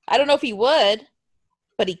 I don't know if he would,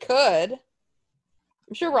 but he could.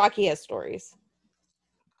 I'm sure Rocky has stories.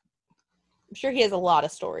 I'm sure he has a lot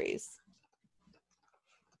of stories.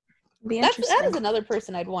 That is another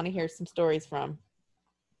person I'd want to hear some stories from.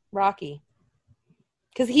 Rocky.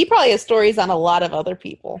 Because he probably has stories on a lot of other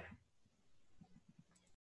people.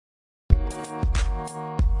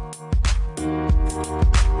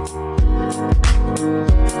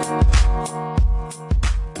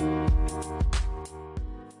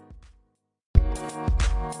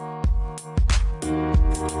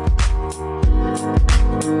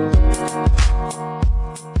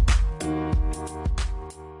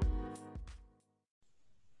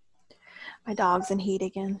 My dog's in heat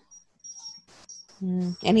again.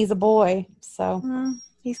 And he's a boy, so.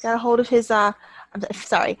 He's got a hold of his, of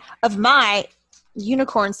my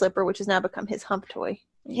unicorn slipper, which has now become his hump toy.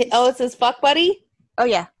 Oh, it's his fuck buddy? Oh,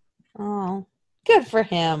 yeah. Oh, good for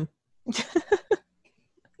him.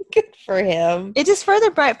 Good for him. It just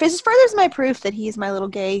furthers my proof that he's my little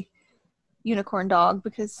gay unicorn dog,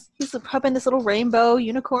 because he's up in this little rainbow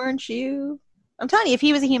unicorn shoe. I'm telling you, if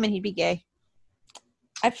he was a human, he'd be gay.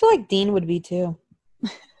 I feel like Dean would be too.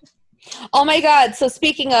 Oh my God. So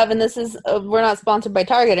speaking of, and this is, we're not sponsored by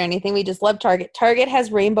Target or anything. We just love Target. Target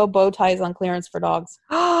has rainbow bow ties on clearance for dogs.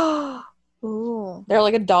 Ooh. They're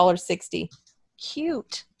like $1.60.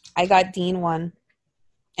 Cute. I got Dean one.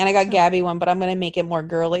 And I got Gabby one, but I'm going to make it more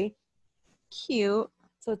girly. Cute.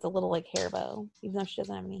 So it's a little like hair bow, even though she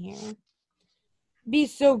doesn't have any hair. Be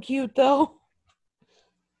so cute though.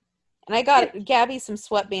 And I got Gabby some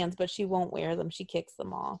sweatbands, but she won't wear them. She kicks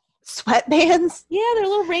them off. Sweatbands? Yeah, they're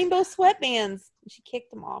little rainbow sweatbands. She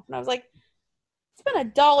kicked them off. And I was like,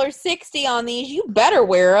 spent $1.60 on these. You better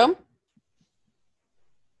wear them. It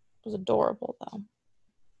was adorable, though.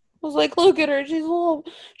 I was like, look at her. She's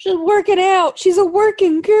working out. She's a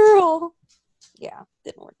working girl. Yeah,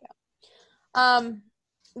 didn't work out.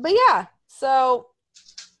 But yeah, so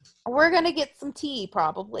we're going to get some tea,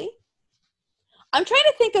 probably. I'm trying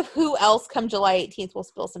to think of who else come July 18th will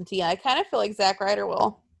spill some tea. I kind of feel like Zack Ryder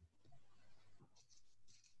will.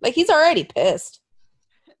 Like, he's already pissed.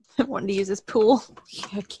 Wanted to use his pool. Yeah,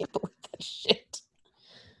 I can't believe that shit.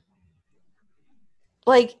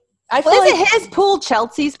 Like, I feel like... Is it his pool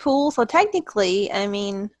Chelsea's pool? So technically, I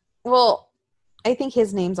mean... Well, I think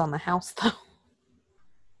his name's on the house, though.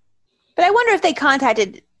 But I wonder if they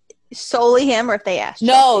contacted solely him or if they asked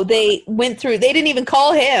No, Chelsea. They went through... They didn't even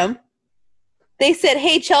call him. They said,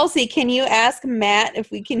 hey, Chelsea, can you ask Matt if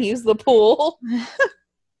we can use the pool?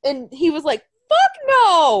 And he was like, fuck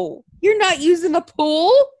no! You're not using the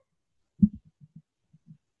pool?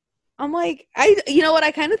 I'm like, you know what? I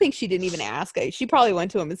kind of think she didn't even ask. She probably went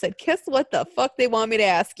to him and said, guess what the fuck they want me to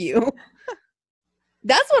ask you?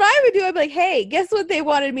 That's what I would do. I'd be like, hey, guess what they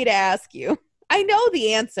wanted me to ask you? I know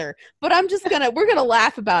the answer, but we're going to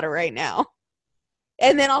laugh about it right now.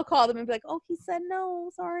 And then I'll call them and be like, oh, he said no,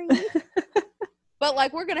 sorry. But,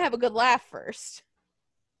 like, we're going to have a good laugh first.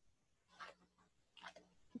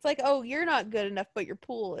 It's like, oh, you're not good enough, but your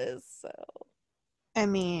pool is, so. I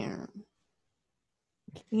mean,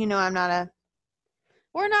 you know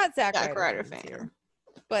we're not Zack Ryder fans here.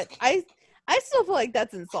 But I still feel like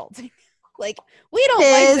that's insulting. Like, we don't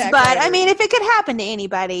like Zack but, Ryder. I mean, if it could happen to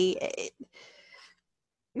anybody.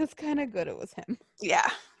 It's kind of good it was him. Yeah.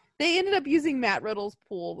 They ended up using Matt Riddle's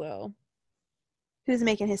pool, though. Who's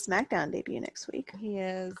making his SmackDown debut next week? He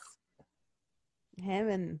is. Him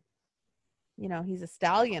and, he's a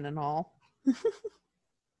stallion and all.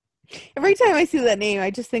 Every time I see that name,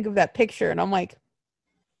 I just think of that picture, and I'm like,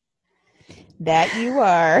 that you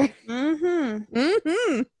are. Mm-hmm.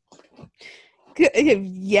 Mm-hmm.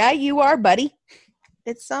 Yeah, you are, buddy.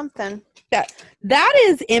 It's something. That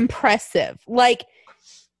is impressive. Like,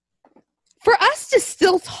 for us to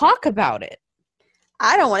still talk about it.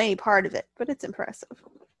 I don't want any part of it, but it's impressive.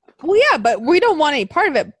 Well, yeah, but we don't want any part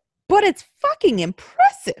of it, but it's fucking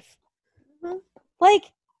impressive. Mm-hmm.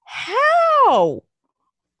 Like, how?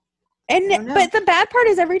 But the bad part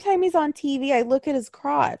is every time he's on TV, I look at his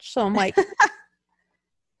crotch. So I'm like,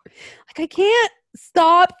 I can't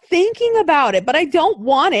stop thinking about it, but I don't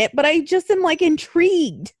want it, but I just am like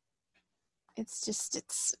intrigued.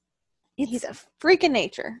 He's a freak of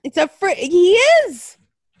nature. He is.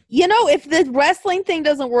 If the wrestling thing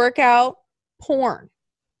doesn't work out, porn.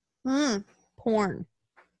 Mm. Porn.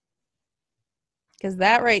 Because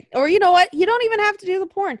that or you know what? You don't even have to do the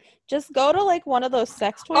porn. Just go to like one of those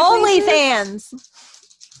sex toy places. OnlyFans.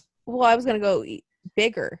 Well, I was going to go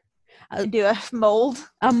bigger. Do a mold.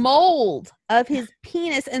 A mold of his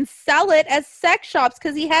penis and sell it as sex shops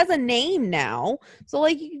because he has a name now. So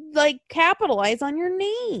like capitalize on your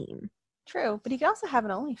name. True, but he could also have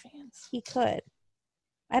an OnlyFans. He could.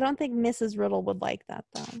 I don't think Mrs. Riddle would like that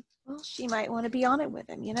though. Well, she might want to be on it with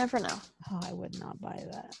him. You never know. Oh, I would not buy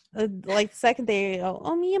that. Like the second they go,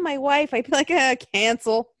 oh, me and my wife, I'd be like,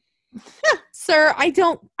 cancel. Sir, I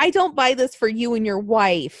don't buy this for you and your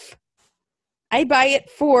wife. I buy it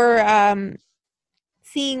for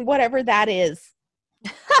seeing whatever that is.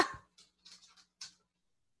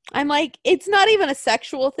 I'm like, it's not even a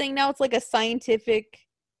sexual thing now. It's like a scientific,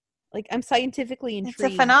 like I'm scientifically intrigued.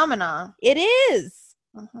 It's a phenomenon. It is.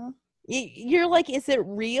 Uh-huh. You're like, is it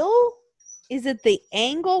real? Is it the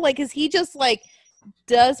angle? Like, is he just like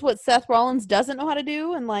does what Seth Rollins doesn't know how to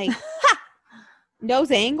do and like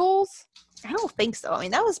knows angles? I don't think so. I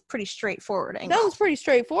mean, that was pretty straightforward angle. That was pretty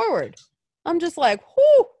straightforward. I'm just like,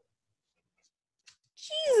 whoo,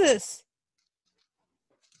 Jesus.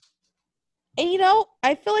 And you know,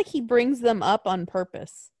 I feel like he brings them up on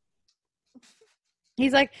purpose.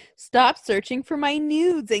 He's like, stop searching for my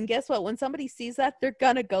nudes. And guess what? When somebody sees that, they're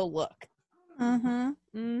gonna go look. Mm-hmm.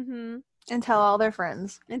 Mm-hmm. And tell all their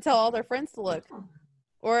friends. And tell all their friends to look.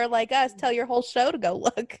 Or like us, tell your whole show to go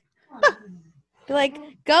look. Be like,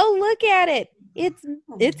 go look at it.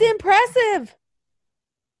 It's impressive.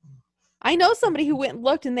 I know somebody who went and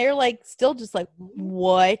looked and they're like still just like,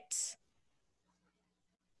 what?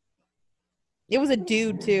 It was a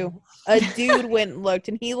dude too. A dude went and looked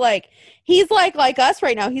and he's like us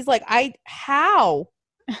right now. He's like, how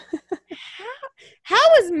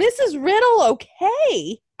is Mrs. Riddle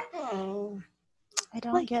okay? Oh, I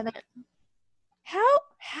don't get it.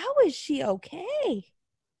 How is she okay?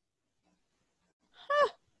 Huh.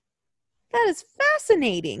 That is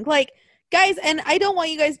fascinating. Like, guys, and I don't want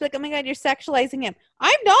you guys to be like, oh my God, you're sexualizing him.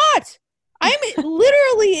 I'm not. I'm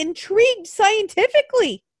literally intrigued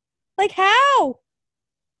scientifically. Like, how?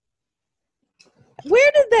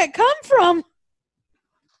 Where did that come from?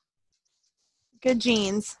 Good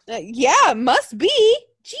genes. Yeah, must be.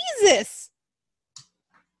 Jesus.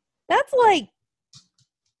 That's like,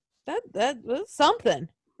 that's something.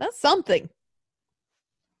 That's something.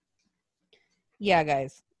 Yeah,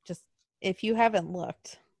 guys, just if you haven't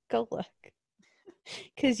looked, go look.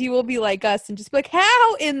 Because you will be like us and just be like,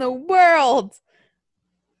 how in the world?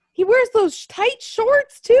 He wears those tight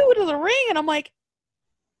shorts too to the ring, and I'm like,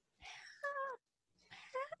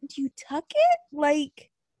 do you tuck it? Like,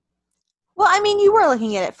 well, I mean, you were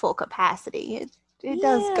looking at it full capacity. It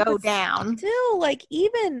does go down. Still, like,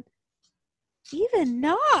 even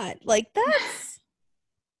not. Like, that's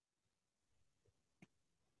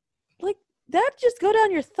like that just go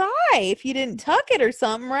down your thigh if you didn't tuck it or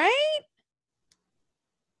something, right?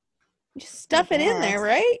 You just stuff it in there,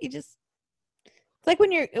 right? It's like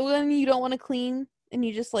when you don't want to clean and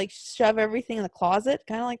you just like shove everything in the closet,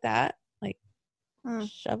 kind of like that. Like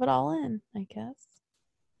shove it all in, I guess.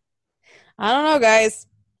 I don't know, guys.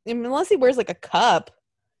 I mean, unless he wears like a cup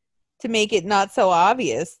to make it not so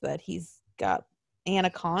obvious that he's got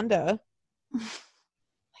anaconda. Like,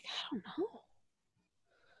 I don't know.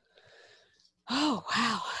 Oh,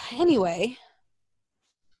 wow. Anyway,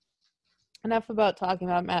 enough about talking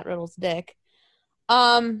about Matt Riddle's dick.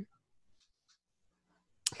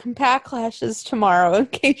 Backlash is tomorrow, in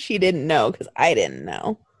case you didn't know, because I didn't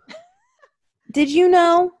know. Did you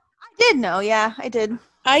know? I did know, yeah, I did.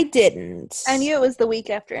 I didn't. I knew it was the week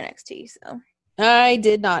after NXT, so. I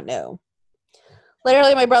did not know.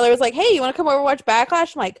 Literally, my brother was like, hey, you want to come over and watch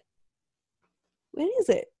Backlash? I'm like, when is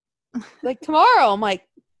it? Like, tomorrow. I'm like,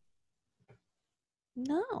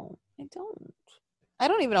 no, I don't. I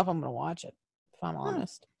don't even know if I'm going to watch it, if I'm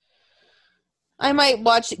honest. I might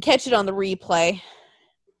catch it on the replay.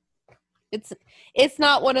 It's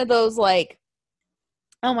not one of those, like,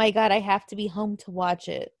 oh my God, I have to be home to watch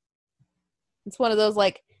it. It's one of those,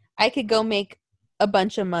 like, I could go make a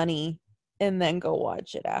bunch of money and then go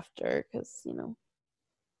watch it after, because, you know,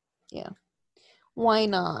 yeah. Why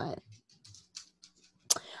not?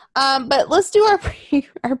 But let's do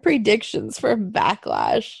our predictions for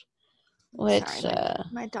Backlash. Which, sorry,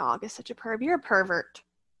 my dog is such a perv. You're a pervert.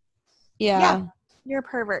 Yeah. You're a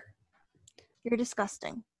pervert. You're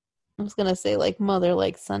disgusting. I was going to say, like, mother,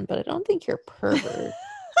 like son, but I don't think you're a pervert.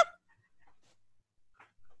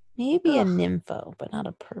 Maybe a nympho, but not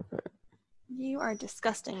a pervert. You are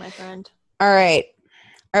disgusting, my friend. All right.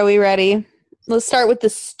 Are we ready? Let's start with the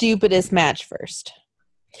stupidest match first.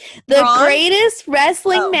 The Braun? greatest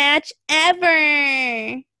wrestling Oh. match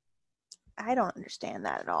ever. I don't understand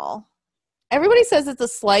that at all. Everybody says it's a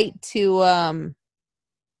slight to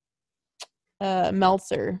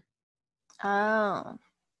Meltzer, Oh.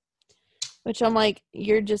 which I'm like,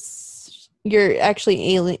 you're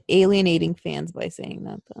actually alienating fans by saying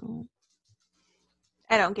that, though.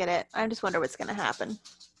 I don't get it. I just wonder what's going to happen.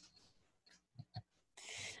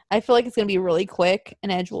 I feel like it's going to be really quick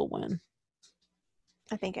and Edge will win.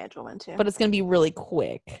 I think Edge will win too. But it's going to be really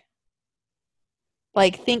quick.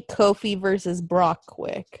 Like, think Kofi versus Brock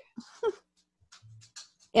quick.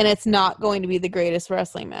 And it's not going to be the greatest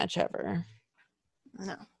wrestling match ever.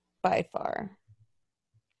 No. By far.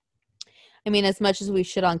 I mean, as much as we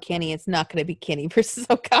shit on Kenny, it's not going to be Kenny versus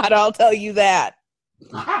Okada, I'll tell you that.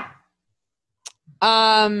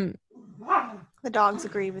 The dogs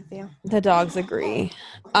agree with you. The dogs agree.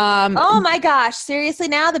 Oh my gosh. Seriously,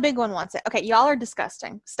 now the big one wants it. Okay, y'all are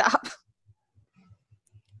disgusting. Stop.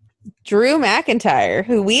 Drew McIntyre,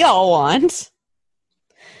 who we all want,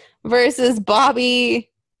 versus Bobby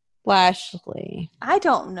Lashley. I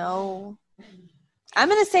don't know. I'm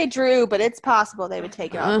going to say Drew, but it's possible they would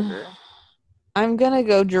take it off of Drew. I'm going to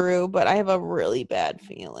go Drew, but I have a really bad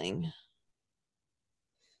feeling.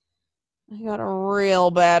 I got a real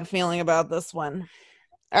bad feeling about this one.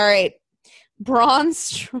 All right. Braun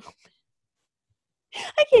Strowman.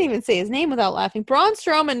 I can't even say his name without laughing. Braun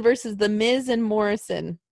Strowman versus The Miz and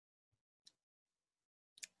Morrison.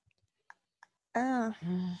 I'm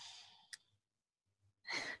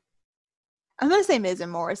going to say Miz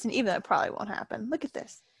and Morrison, even though it probably won't happen. Look at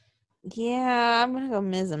this. Yeah, I'm going to go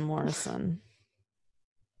Miz and Morrison.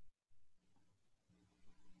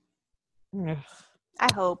 Ugh.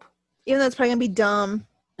 I hope. Even though it's probably going to be dumb.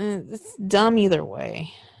 It's dumb either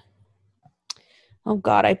way. Oh,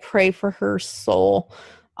 God, I pray for her soul.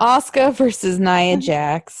 Asuka versus Nia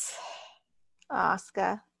Jax.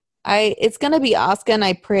 Asuka. It's going to be Asuka, and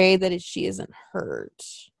I pray that she isn't hurt.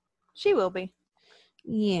 She will be.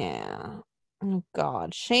 Yeah. Oh,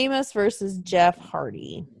 God. Sheamus versus Jeff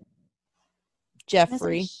Hardy.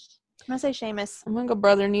 Jeffrey. I'm going to say Sheamus. I'm going to go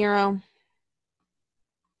Brother Nero.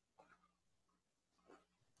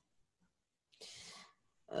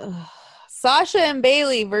 Sasha and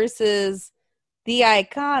Bailey versus the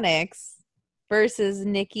Iconics versus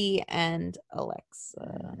Nikki and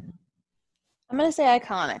Alexa. I'm going to say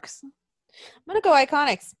Iconics. I'm going to go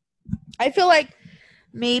Iconics. I feel like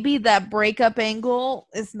maybe that breakup angle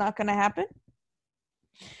is not going to happen.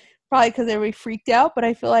 Probably because everybody freaked out, but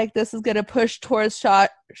I feel like this is going to push towards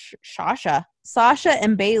Sasha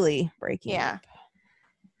and Bailey breaking up.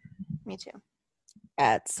 Me too.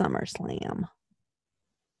 At SummerSlam.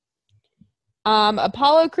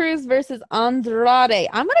 Apollo Crews versus Andrade.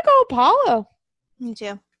 I'm going to go Apollo. Me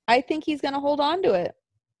too. I think he's going to hold on to it.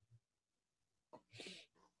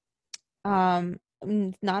 I'm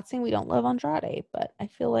not saying we don't love Andrade, but I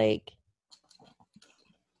feel like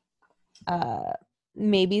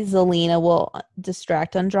maybe Zelina will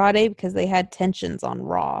distract Andrade because they had tensions on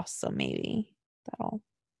Raw, so maybe that'll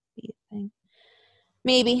be a thing.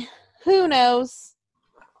 Maybe. Who knows?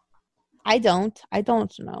 I don't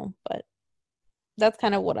know, but that's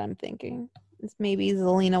kind of what I'm thinking. Is maybe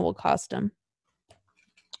Zelina will cost him.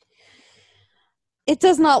 It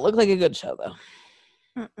does not look like a good show, though.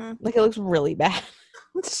 Mm-mm. Like, it looks really bad.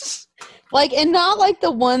 Like, and not like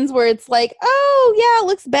the ones where it's like, oh, yeah, it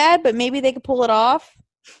looks bad, but maybe they could pull it off.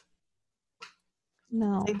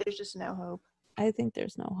 No. I think there's just no hope. I think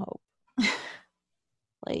there's no hope.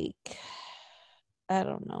 Like, I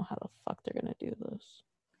don't know how the fuck they're going to do this.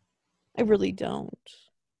 I really don't.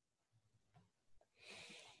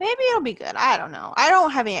 Maybe it'll be good. I don't know. I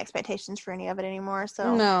don't have any expectations for any of it anymore,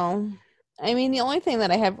 so. No. I mean, the only thing that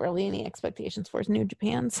I have really any expectations for is New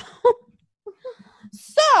Japan.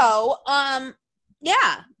 So,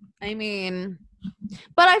 yeah. I mean,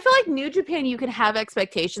 but I feel like New Japan, you can have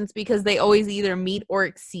expectations because they always either meet or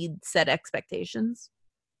exceed said expectations.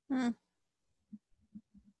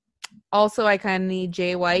 Also, I kind of need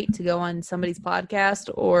Jay White to go on somebody's podcast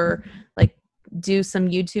or like do some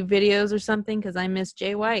YouTube videos or something because I miss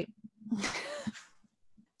Jay White.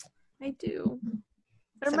 I do.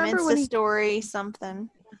 Some Insta story, something.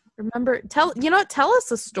 Tell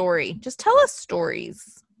us a story. Just tell us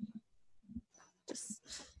stories. Just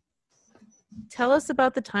tell us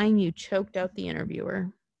about the time you choked out the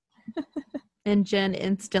interviewer. And Jen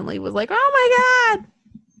instantly was like, oh my God.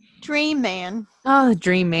 Dream Man. Oh,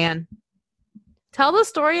 Dream Man. Tell the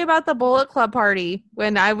story about the Bullet Club party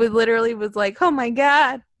when I literally was like, oh my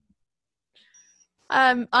God.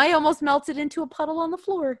 I almost melted into a puddle on the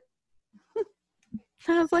floor.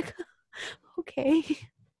 I was like, okay.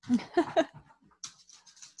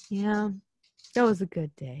 Yeah, that was a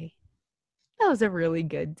good day. That was a really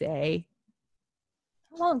good day.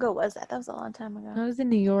 How long ago was that? That was a long time ago. I was in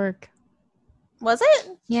New York. Was it?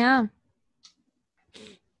 Yeah.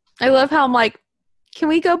 I love how I'm like, can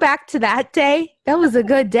we go back to that day? That was a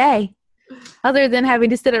good day. Other than having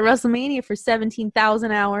to sit at WrestleMania for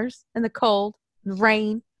 17,000 hours in the cold, and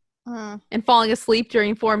rain, and falling asleep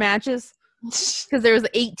during 4 matches because there was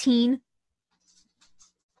 18. It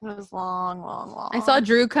was long. I saw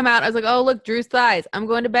Drew come out. I was like, oh, look, Drew's thighs. I'm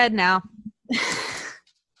going to bed now.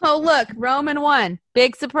 Oh, look, Roman won.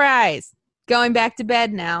 Big surprise. Going back to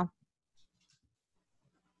bed now.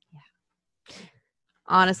 Yeah.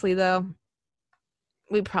 Honestly, though,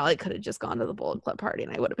 we probably could have just gone to the Bullet Club party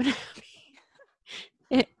and I would have been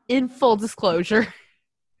happy. In full disclosure.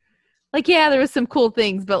 Like, yeah, there was some cool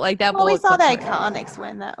things, but like that. Well, we Bullet saw Club the party, Iconics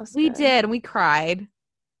win. That was we good. did, and we cried.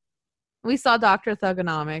 We saw Dr.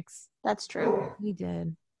 Thugonomics. That's true. We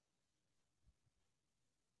did.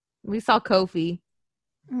 We saw Kofi.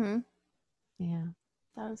 Mm-hmm. Yeah.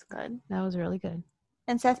 That was good. That was really good.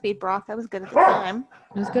 And Seth beat Brock. That was good at the time.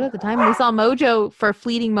 It was good at the time. We saw Mojo for a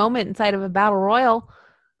fleeting moment inside of a battle royal.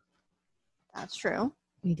 That's true.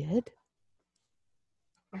 We did.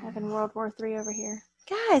 We're having World War III over here.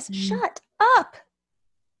 Guys, shut up.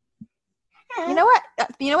 You know what?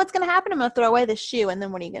 You know what's going to happen? I'm going to throw away this shoe, and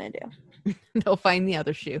then what are you going to do? They'll find the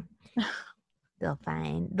other shoe. They'll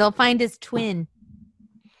find his twin.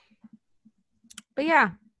 But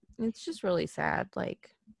yeah, it's just really sad. Like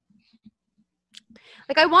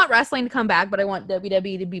I want wrestling to come back, but I want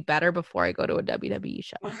WWE to be better before I go to a WWE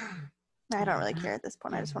show. I don't really care at this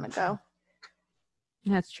point. I just want to go.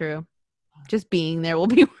 That's true. Just being there will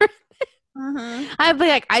be worth it. Mm-hmm. I'd be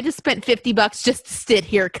like, I just spent $50 just to sit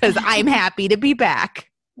here because I'm happy to be back.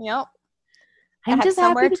 Yep. I'm just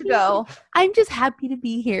somewhere happy to go. I'm just happy to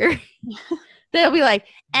be here. They'll be like,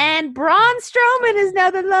 and Braun Strowman is now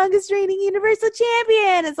the longest reigning Universal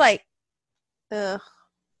Champion. It's like, ugh,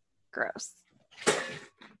 gross.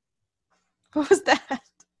 What was that?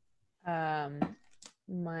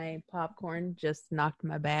 My popcorn just knocked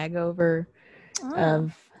my bag over Oh.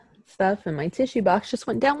 of stuff, and my tissue box just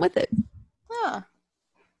went down with it. Huh.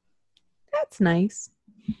 That's nice.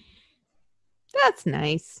 That's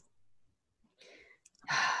nice.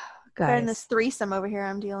 Better than Guys, this threesome over here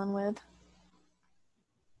I'm dealing with.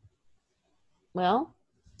 well,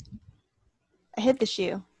 I hid the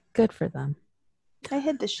shoe. good for them. I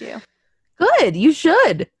hid the shoe. Good, you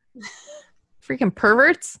should. Freaking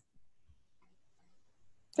perverts.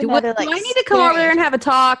 But Do now they're, I need to come over there and have a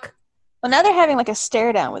talk? Well, now they're having like a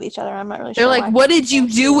stare down with each other. I'm not really They're sure. like, why. what did you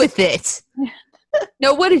do with it?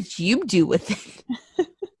 No, what did you do with it?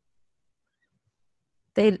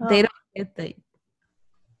 They don't get that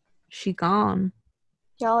she gone.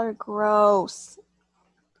 Y'all are gross.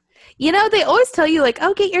 You know, they always tell you, like,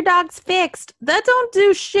 oh, get your dogs fixed. That don't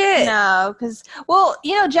do shit. No, because, well,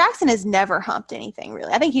 you know, Jackson has never humped anything,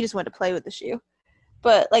 really. I think he just wanted to play with the shoe.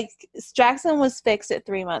 But, like, Jackson was fixed at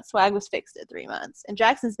 3 months. Swag was fixed at 3 months. And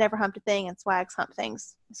Jackson's never humped a thing, and Swag's humped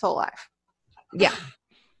things his whole life. Yeah.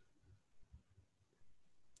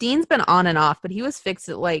 Dean's been on and off, but he was fixed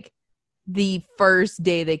at, like, the first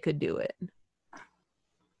day they could do it.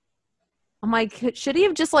 I'm like, should he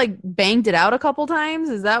have just, like, banged it out a couple times?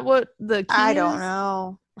 Is that what the key I is? don't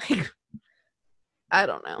know. Like, I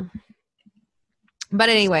don't know. But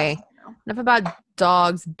anyway, enough about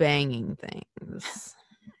dogs banging things.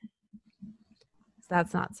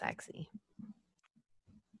 That's not sexy.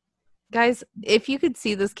 Guys, if you could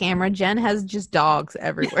see this camera, Jen has just dogs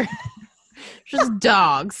everywhere. Just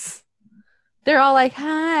dogs. They're all like,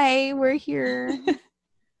 hi, we're here.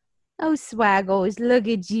 Oh, Swaggles, look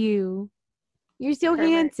at you. You're so Pervert.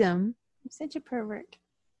 handsome. You're such a pervert.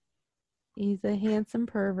 He's a handsome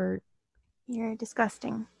pervert. You're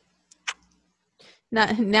disgusting.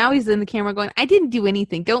 Now he's in the camera going, I didn't do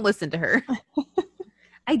anything. Don't listen to her.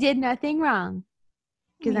 I did nothing wrong.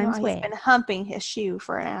 Because I'm Meanwhile, swag. he's been humping his shoe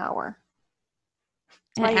for an hour.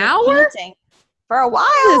 An That's why hour? you're panting. For a while.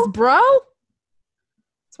 This, bro?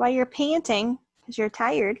 That's why you're panting. Because you're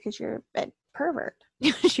tired. Because you're a pervert.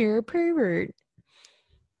 You're a pervert.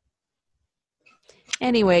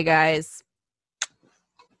 Anyway, guys.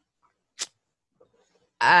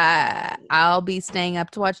 I'll be staying up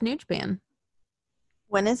to watch New Japan.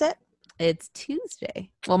 When is it? It's Tuesday.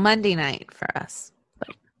 Well, Monday night for us.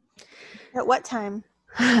 At what time?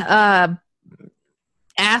 Ass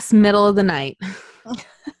middle of the night. Well,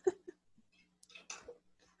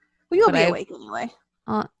 you'll But be I- awake anyway.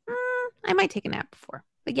 I might take a nap before.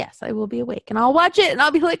 But yes, I will be awake. And I'll watch it and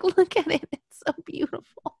I'll be like, look at it. It's so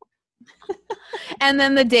beautiful. And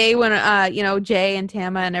then the day when, Jay and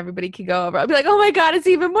Tama and everybody could go over, I'll be like, oh my God, it's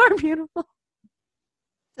even more beautiful.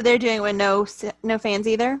 So they're doing it with no fans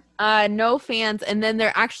either? No fans. And then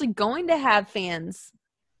they're actually going to have fans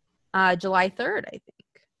July 3rd, I think.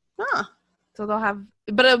 Huh. So they'll have,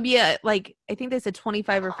 but it'll be I think they said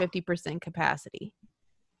 25 or 50% capacity.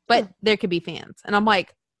 But there could be fans. And I'm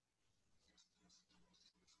like,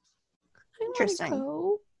 Interesting.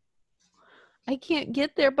 Go. I can't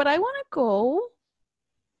get there, but I want to go.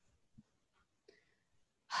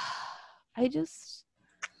 I just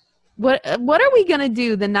what are we gonna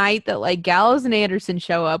do the night that like Gallows and Anderson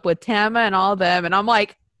show up with Tama and all them? And I'm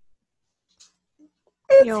like,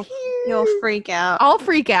 you'll freak out. I'll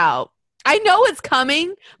freak out. I know it's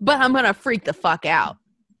coming, but I'm gonna freak the fuck out.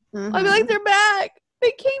 Mm-hmm. I'll be like, they're back.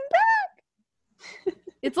 They came back.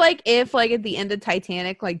 It's like if like at the end of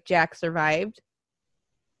Titanic, like Jack survived.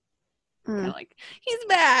 Kind of like, he's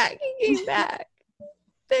back. He came back.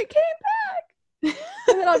 They came back.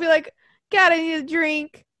 And then I'll be like, God, I need a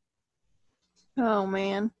drink. Oh,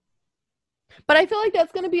 man. But I feel like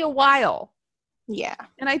that's going to be a while. Yeah.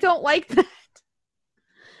 And I don't like that.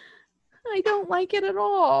 I don't like it at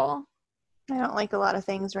all. I don't like a lot of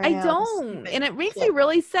things right now. I don't. And it makes me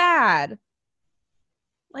really sad.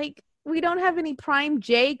 Like, we don't have any Prime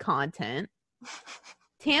J content.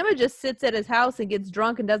 Tama just sits at his house and gets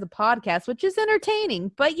drunk and does a podcast, which is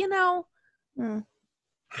entertaining. But, yeah.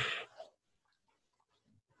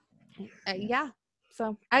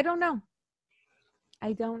 So, I don't know.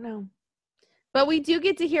 But we do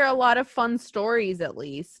get to hear a lot of fun stories, at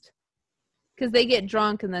least. Because they get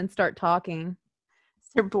drunk and then start talking.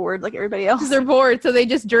 They're bored like everybody else. They're bored, so they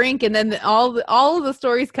just drink, and then all of the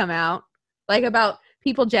stories come out. Like, about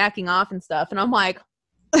people jacking off and stuff. And I'm like,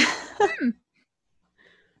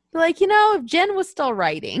 Like, if Jen was still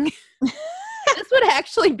writing, this would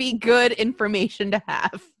actually be good information to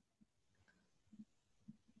have.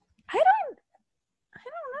 I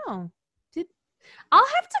don't know. I'll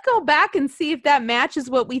have to go back and see if that matches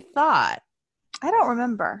what we thought. I don't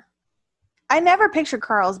remember. I never pictured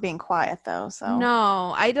Carl as being quiet, though. So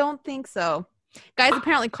no, I don't think so. Guys,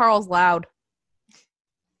 apparently Carl's loud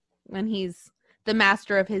when he's the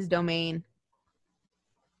master of his domain.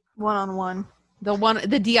 One-on-one. The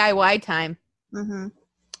DIY time. Mm-hmm.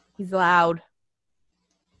 He's loud.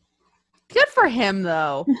 Good for him,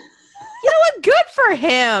 though. You know what? Good for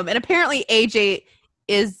him. And apparently AJ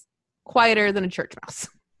is quieter than a church mouse.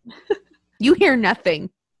 You hear nothing.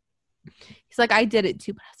 He's like, I did it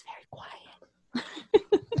too, but I was very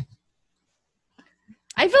quiet.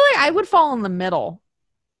 I feel like I would fall in the middle.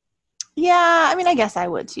 Yeah, I mean, I guess I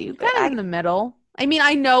would too. But kind of in the middle. I mean,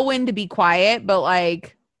 I know when to be quiet, but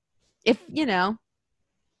like, if, you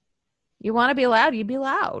want to be loud, you be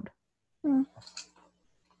loud.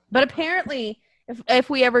 But apparently, if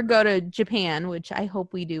we ever go to Japan, which I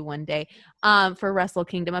hope we do one day, for Wrestle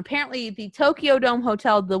Kingdom, apparently the Tokyo Dome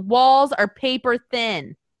Hotel, the walls are paper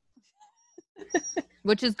thin.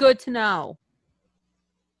 Which is good to know.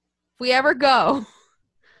 If we ever go,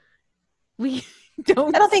 we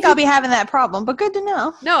don't... I don't think I'll be having that problem, but good to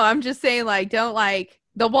know. No, I'm just saying, like, don't, like...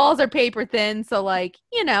 The walls are paper thin, so, like,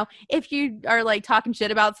 if you are, like, talking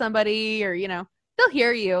shit about somebody or, they'll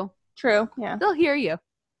hear you. True, yeah. They'll hear you.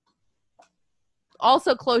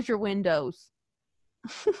 Also, close your windows.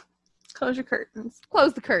 Close your curtains.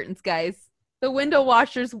 Close the curtains, guys. The window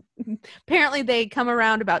washers, apparently they come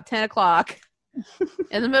around about 10 o'clock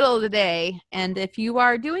in the middle of the day, and if you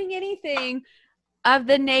are doing anything of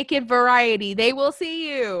the naked variety, they will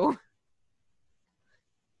see you.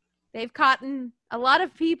 They've caught a lot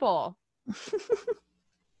of people.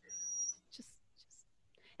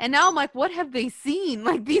 And now I'm like, what have they seen?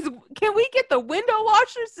 Like, can we get the window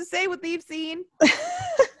washers to say what they've seen?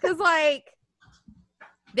 Because, like,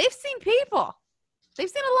 they've seen people. They've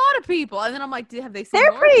seen a lot of people. And then I'm like, have they seen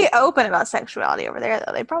They're more pretty people? open about sexuality over there,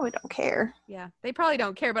 though. They probably don't care. Yeah, they probably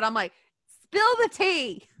don't care. But I'm like, spill the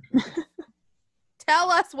tea.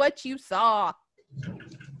 Tell us what you saw.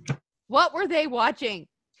 What were they watching?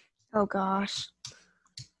 Oh, gosh.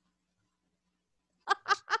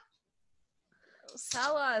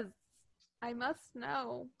 Tell us. I must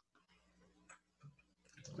know.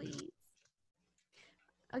 Please.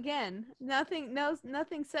 Again,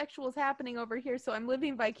 nothing sexual is happening over here, so I'm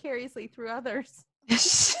living vicariously through others.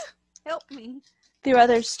 Help me. Through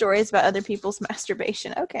other stories about other people's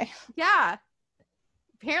masturbation. Okay. Yeah.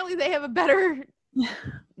 Apparently they have a better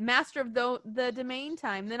master of the domain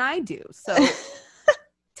time than I do, so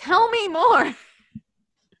tell me more.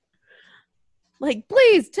 Like,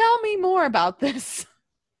 please tell me more about this.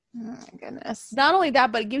 Oh my goodness. Not only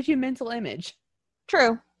that, but it gives you a mental image.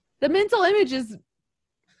 True. The mental image is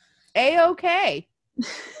A-okay.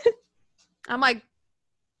 I'm like,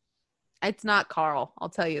 it's not Carl. I'll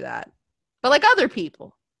tell you that. But like other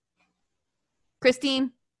people.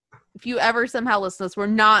 Christine, if you ever somehow listen to this, we're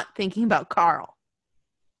not thinking about Carl.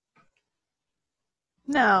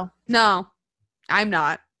 No, I'm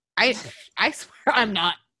not. I swear I'm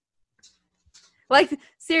not. Like,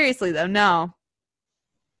 seriously though, no.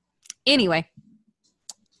 Anyway.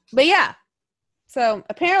 But yeah. So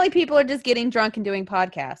apparently people are just getting drunk and doing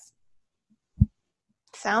podcasts.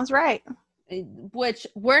 sounds right. Which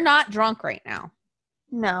we're not drunk right now.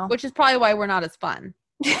 No. Which is probably why we're not as fun.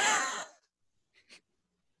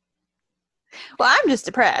 Well, I'm just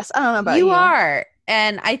depressed. I don't know about you. You are.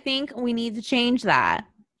 And I think we need to change that.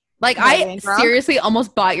 Like, By I being drunk? seriously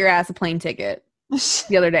almost bought your ass a plane ticket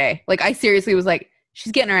the other day. Like, I seriously was like,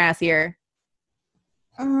 she's getting her ass here.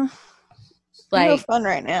 No Like, fun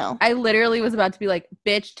right now. I literally was about to be like,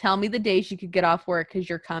 bitch, tell me the day she could get off work because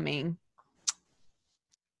you're coming.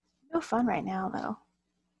 No fun right now, though.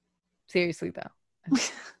 Seriously, though.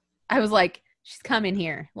 I was like, she's coming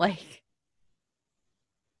here. Like,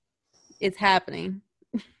 it's happening.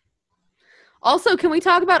 Also, can we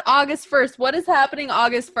talk about August 1st? What is happening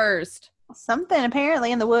August 1st? Something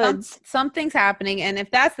apparently in the woods. Something's happening. And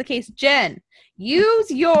if that's the case, Jen,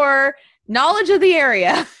 use your knowledge of the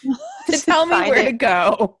area to tell me where to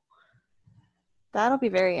go. That'll be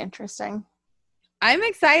very interesting. I'm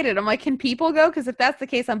excited. I'm like, can people go? Because if that's the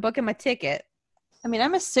case, I'm booking my ticket. I mean,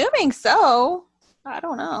 I'm assuming so. I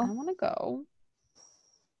don't I know. want to go.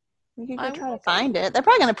 We could go I try to wanna go. find it. They're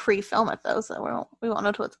probably going to pre-film it, though, so we won't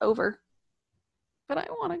know till it's over. But I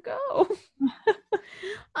want to go.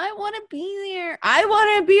 I want to be there. I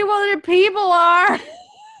want to be where the people are.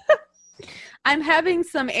 I'm having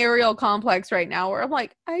some aerial complex right now where I'm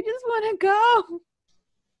like, I just want to go.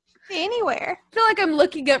 Anywhere. I feel like I'm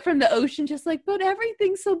looking up from the ocean just like, but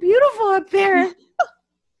everything's so beautiful up there.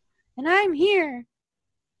 And I'm here.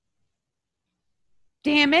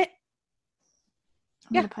 Damn it.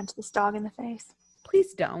 I'm going to punch this dog in the face.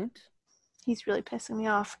 Please don't. He's really pissing me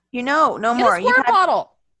off. No Get more. a squirt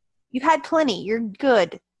bottle. You've had plenty. You're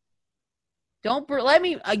good. Don't let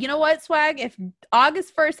me. You know what, Swag? If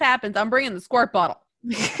August 1st happens, I'm bringing the squirt bottle.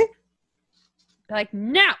 Like,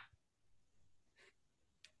 no.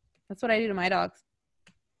 That's what I do to my dogs.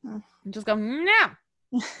 Hmm. And just go,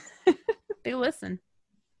 no. They listen.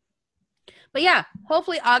 But yeah,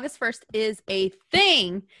 hopefully August 1st is a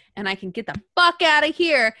thing and I can get the fuck out of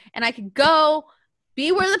here and I can go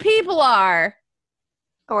be where the people are.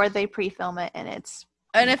 Or they pre-film it and it's...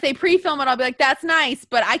 And if they pre-film it, I'll be like, that's nice,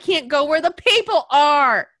 but I can't go where the people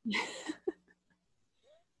are.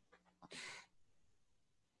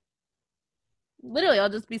 Literally, I'll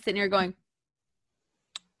just be sitting here going,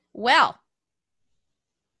 well,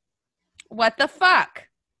 what the fuck?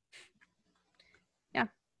 Yeah.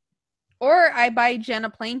 Or I buy Jen a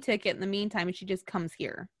plane ticket in the meantime and she just comes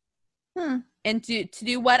here. And to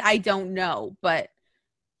do what I don't know, but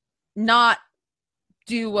not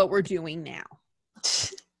do what we're doing now.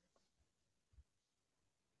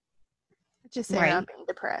 Just saying, Right. I'm being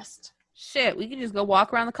depressed. Shit, we could just go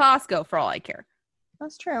walk around the Costco for all I care.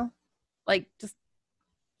 That's true. Like, just,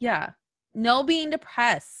 yeah. No being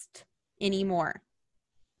depressed anymore.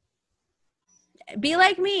 Be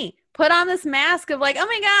like me. Put on this mask of like, oh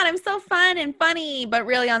my God, I'm so fun and funny. But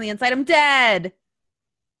really on the inside, I'm dead.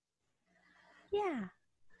 Yeah.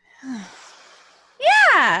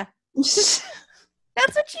 Yeah.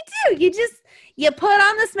 That's what you do. You put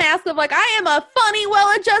on this mask of like, I am a funny,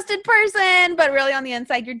 well-adjusted person. But really on the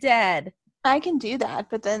inside, you're dead. I can do that,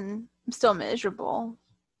 but then I'm still miserable.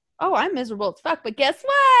 Oh, I'm miserable as fuck. But guess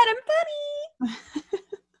what? I'm funny.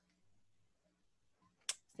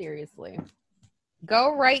 Seriously.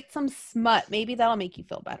 Go write some smut. Maybe that'll make you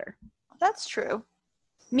feel better. That's true.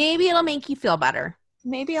 Maybe it'll make you feel better.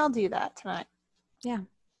 Maybe I'll do that tonight. Yeah.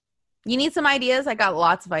 You need some ideas? I got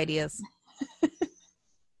lots of ideas.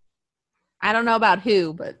 I don't know about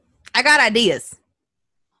who, but I got ideas.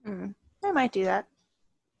 I might do that.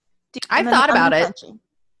 I've thought about it. Really?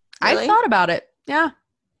 I've thought about it. Yeah.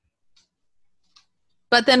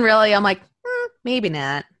 But then really, I'm like, maybe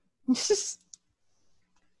not.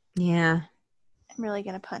 Yeah. I'm really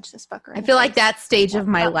going to punch this fucker. I feel like that stage of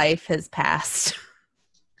my life has passed.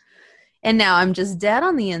 And now I'm just dead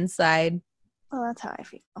on the inside. Well, that's how I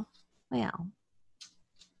feel. Yeah.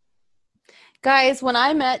 Guys, when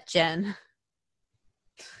I met Jen,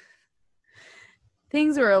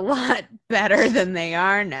 things were a lot better than they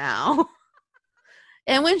are now.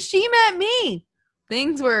 And when she met me,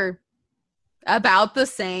 things were about the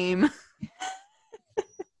same.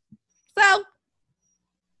 So,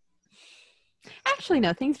 I Actually,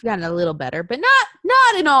 no, things have gotten a little better, but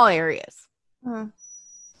not in all areas.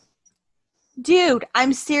 Dude,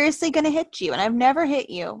 I'm seriously gonna hit you, and I've never hit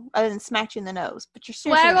you other than smacked you in the nose. But you're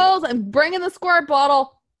seriously Swaggles, I'm bringing the squirt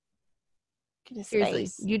bottle. Get a Seriously,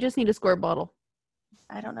 space. you just need a squirt bottle.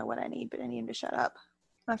 I don't know what I need, but I need him to shut up.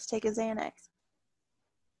 I have to take a Xanax.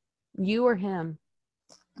 You or him?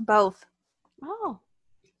 Both. Oh,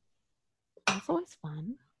 that's always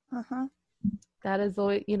fun. Uh-huh. That is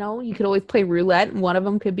always, you could always play roulette, and one of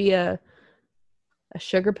them could be a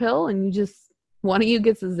sugar pill, and one of you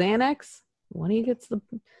gets a Xanax, one of you gets the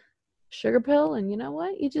sugar pill, and you know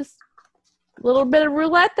what? You just a little bit of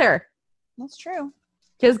roulette there. That's true.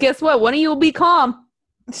 Because guess what? One of you will be calm.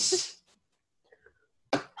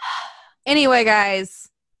 Anyway, guys,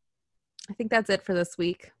 I think that's it for this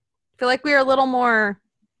week. I feel like we were a little more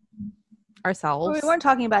ourselves. Well, we weren't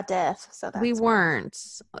talking about death, so that's we weren't.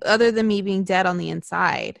 Other than me being dead on the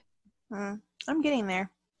inside. I'm getting there.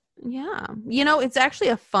 Yeah. It's actually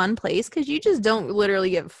a fun place because you just don't literally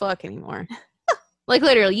give a fuck anymore. Like,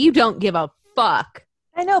 literally, you don't give a fuck.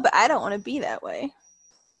 I know, but I don't want to be that way.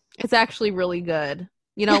 It's actually really good.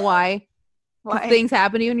 You know why? Why? Things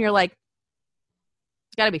happen to you and you're like,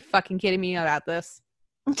 you gotta be fucking kidding me about this.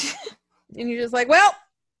 And you're just like, well,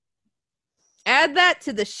 add that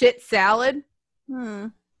to the shit salad.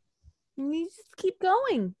 And you just keep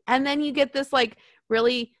going. And then you get this, like,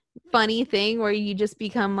 really funny thing where you just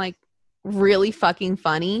become, like, really fucking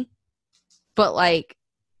funny. But, like,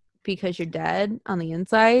 because you're dead on the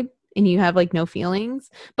inside and you have, like, no feelings.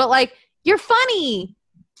 But, like, you're funny.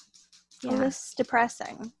 Yeah. This is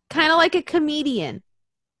depressing. Kind of like a comedian.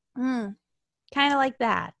 Mm. Kind of like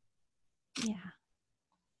that. Yeah.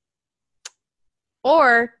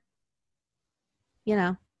 Or,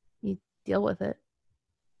 you deal with it.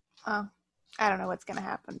 Oh, I don't know what's going to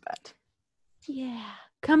happen, but. Yeah.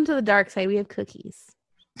 Come to the dark side. We have cookies.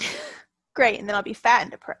 Great. And then I'll be fat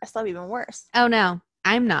and depressed. That'll be even worse. Oh, no.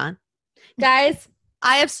 I'm not. Guys,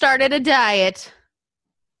 I have started a diet.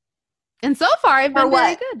 And so far, I've been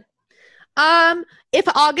very good. If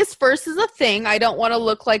August 1st is a thing, I don't want to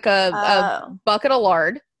look like a bucket of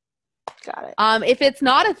lard. Got it. If it's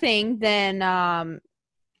not a thing, then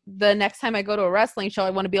the next time I go to a wrestling show, I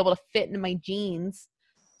want to be able to fit into my jeans.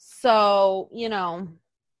 So,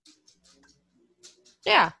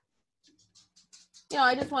 yeah.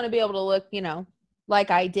 I just want to be able to look, like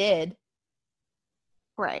I did.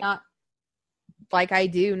 Right. Not like I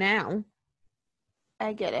do now.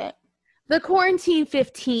 I get it. The quarantine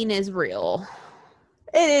 15 is real.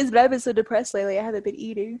 It is, but I've been so depressed lately. I haven't been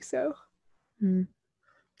eating, so.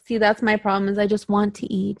 See, that's my problem is I just want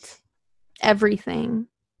to eat everything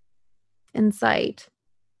in sight.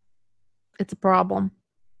 It's a problem.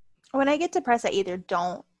 When I get depressed, I either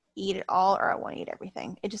don't eat at all or I want to eat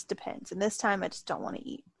everything. It just depends. And this time, I just don't want to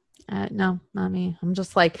eat. No, not me. I'm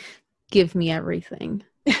just like, give me everything.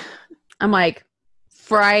 I'm like,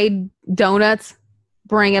 fried donuts,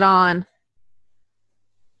 bring it on.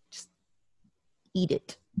 Just eat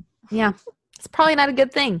it. Yeah, it's probably not a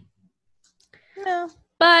good thing. No.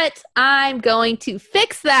 But I'm going to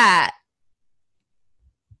fix that.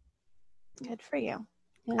 Good for you.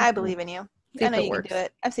 Yeah. I believe in you. I know you can do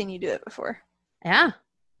it. I've seen you do it before. Yeah.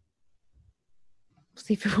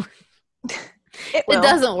 See if it works. It If it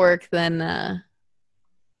doesn't work, then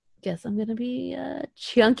guess I'm gonna be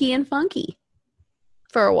chunky and funky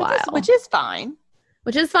for a while. Which is fine.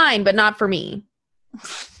 Which is fine, but not for me.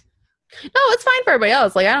 No, it's fine for everybody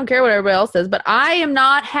else. Like, I don't care what everybody else says, but I am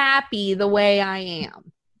not happy the way I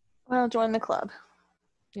am. Well, join the club.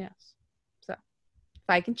 Yes. So, if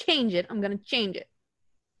I can change it, I'm going to change it.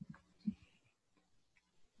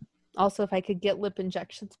 Also, if I could get lip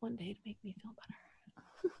injections one day to make me feel better.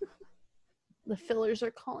 The fillers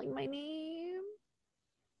are calling my name.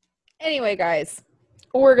 Anyway, guys,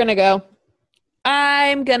 we're going to go.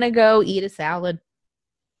 I'm going to go eat a salad.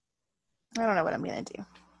 I don't know what I'm going to do.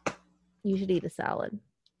 You should eat a salad.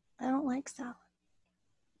 I don't like salad.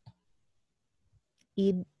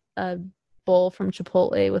 Eat a bowl from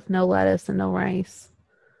Chipotle with no lettuce and no rice.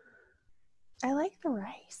 I like the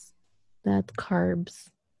rice. That's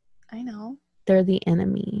carbs. I know. They're the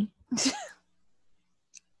enemy.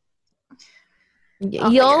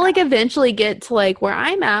 You'll like eventually get to like where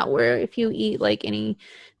I'm at, where if you eat like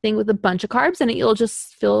anything with a bunch of carbs in it, you'll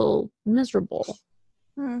just feel miserable.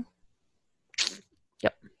 Yep.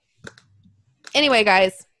 Anyway,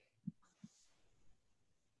 guys,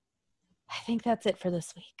 I think that's it for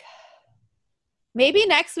this week. Maybe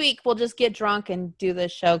next week we'll just get drunk and do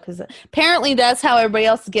this show because apparently that's how everybody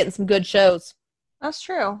else is getting some good shows. That's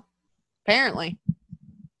true. Apparently.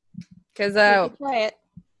 Because, try it.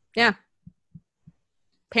 Yeah.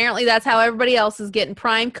 Apparently, that's how everybody else is getting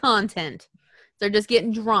prime content. They're just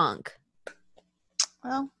getting drunk.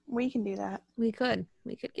 Well, we can do that. We could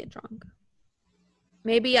get drunk.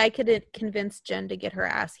 Maybe I could convince Jen to get her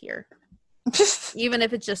ass here. Even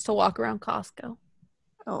if it's just to walk around Costco.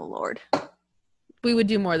 Oh, Lord. We would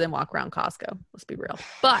do more than walk around Costco. Let's be real.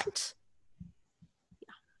 But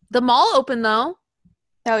yeah. The mall opened, though.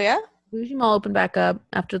 Oh, yeah? Bougie Mall opened back up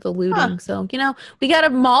after the looting. Huh. So, we got a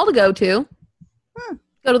mall to go to.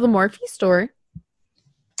 Go to the Morphe store.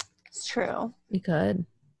 It's true. We could.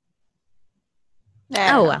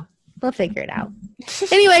 Yeah. Oh, well. We'll figure it out.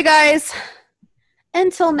 Anyway, guys.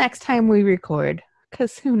 Until next time we record.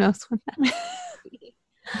 Because who knows when that will be.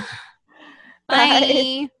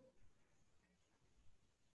 Bye.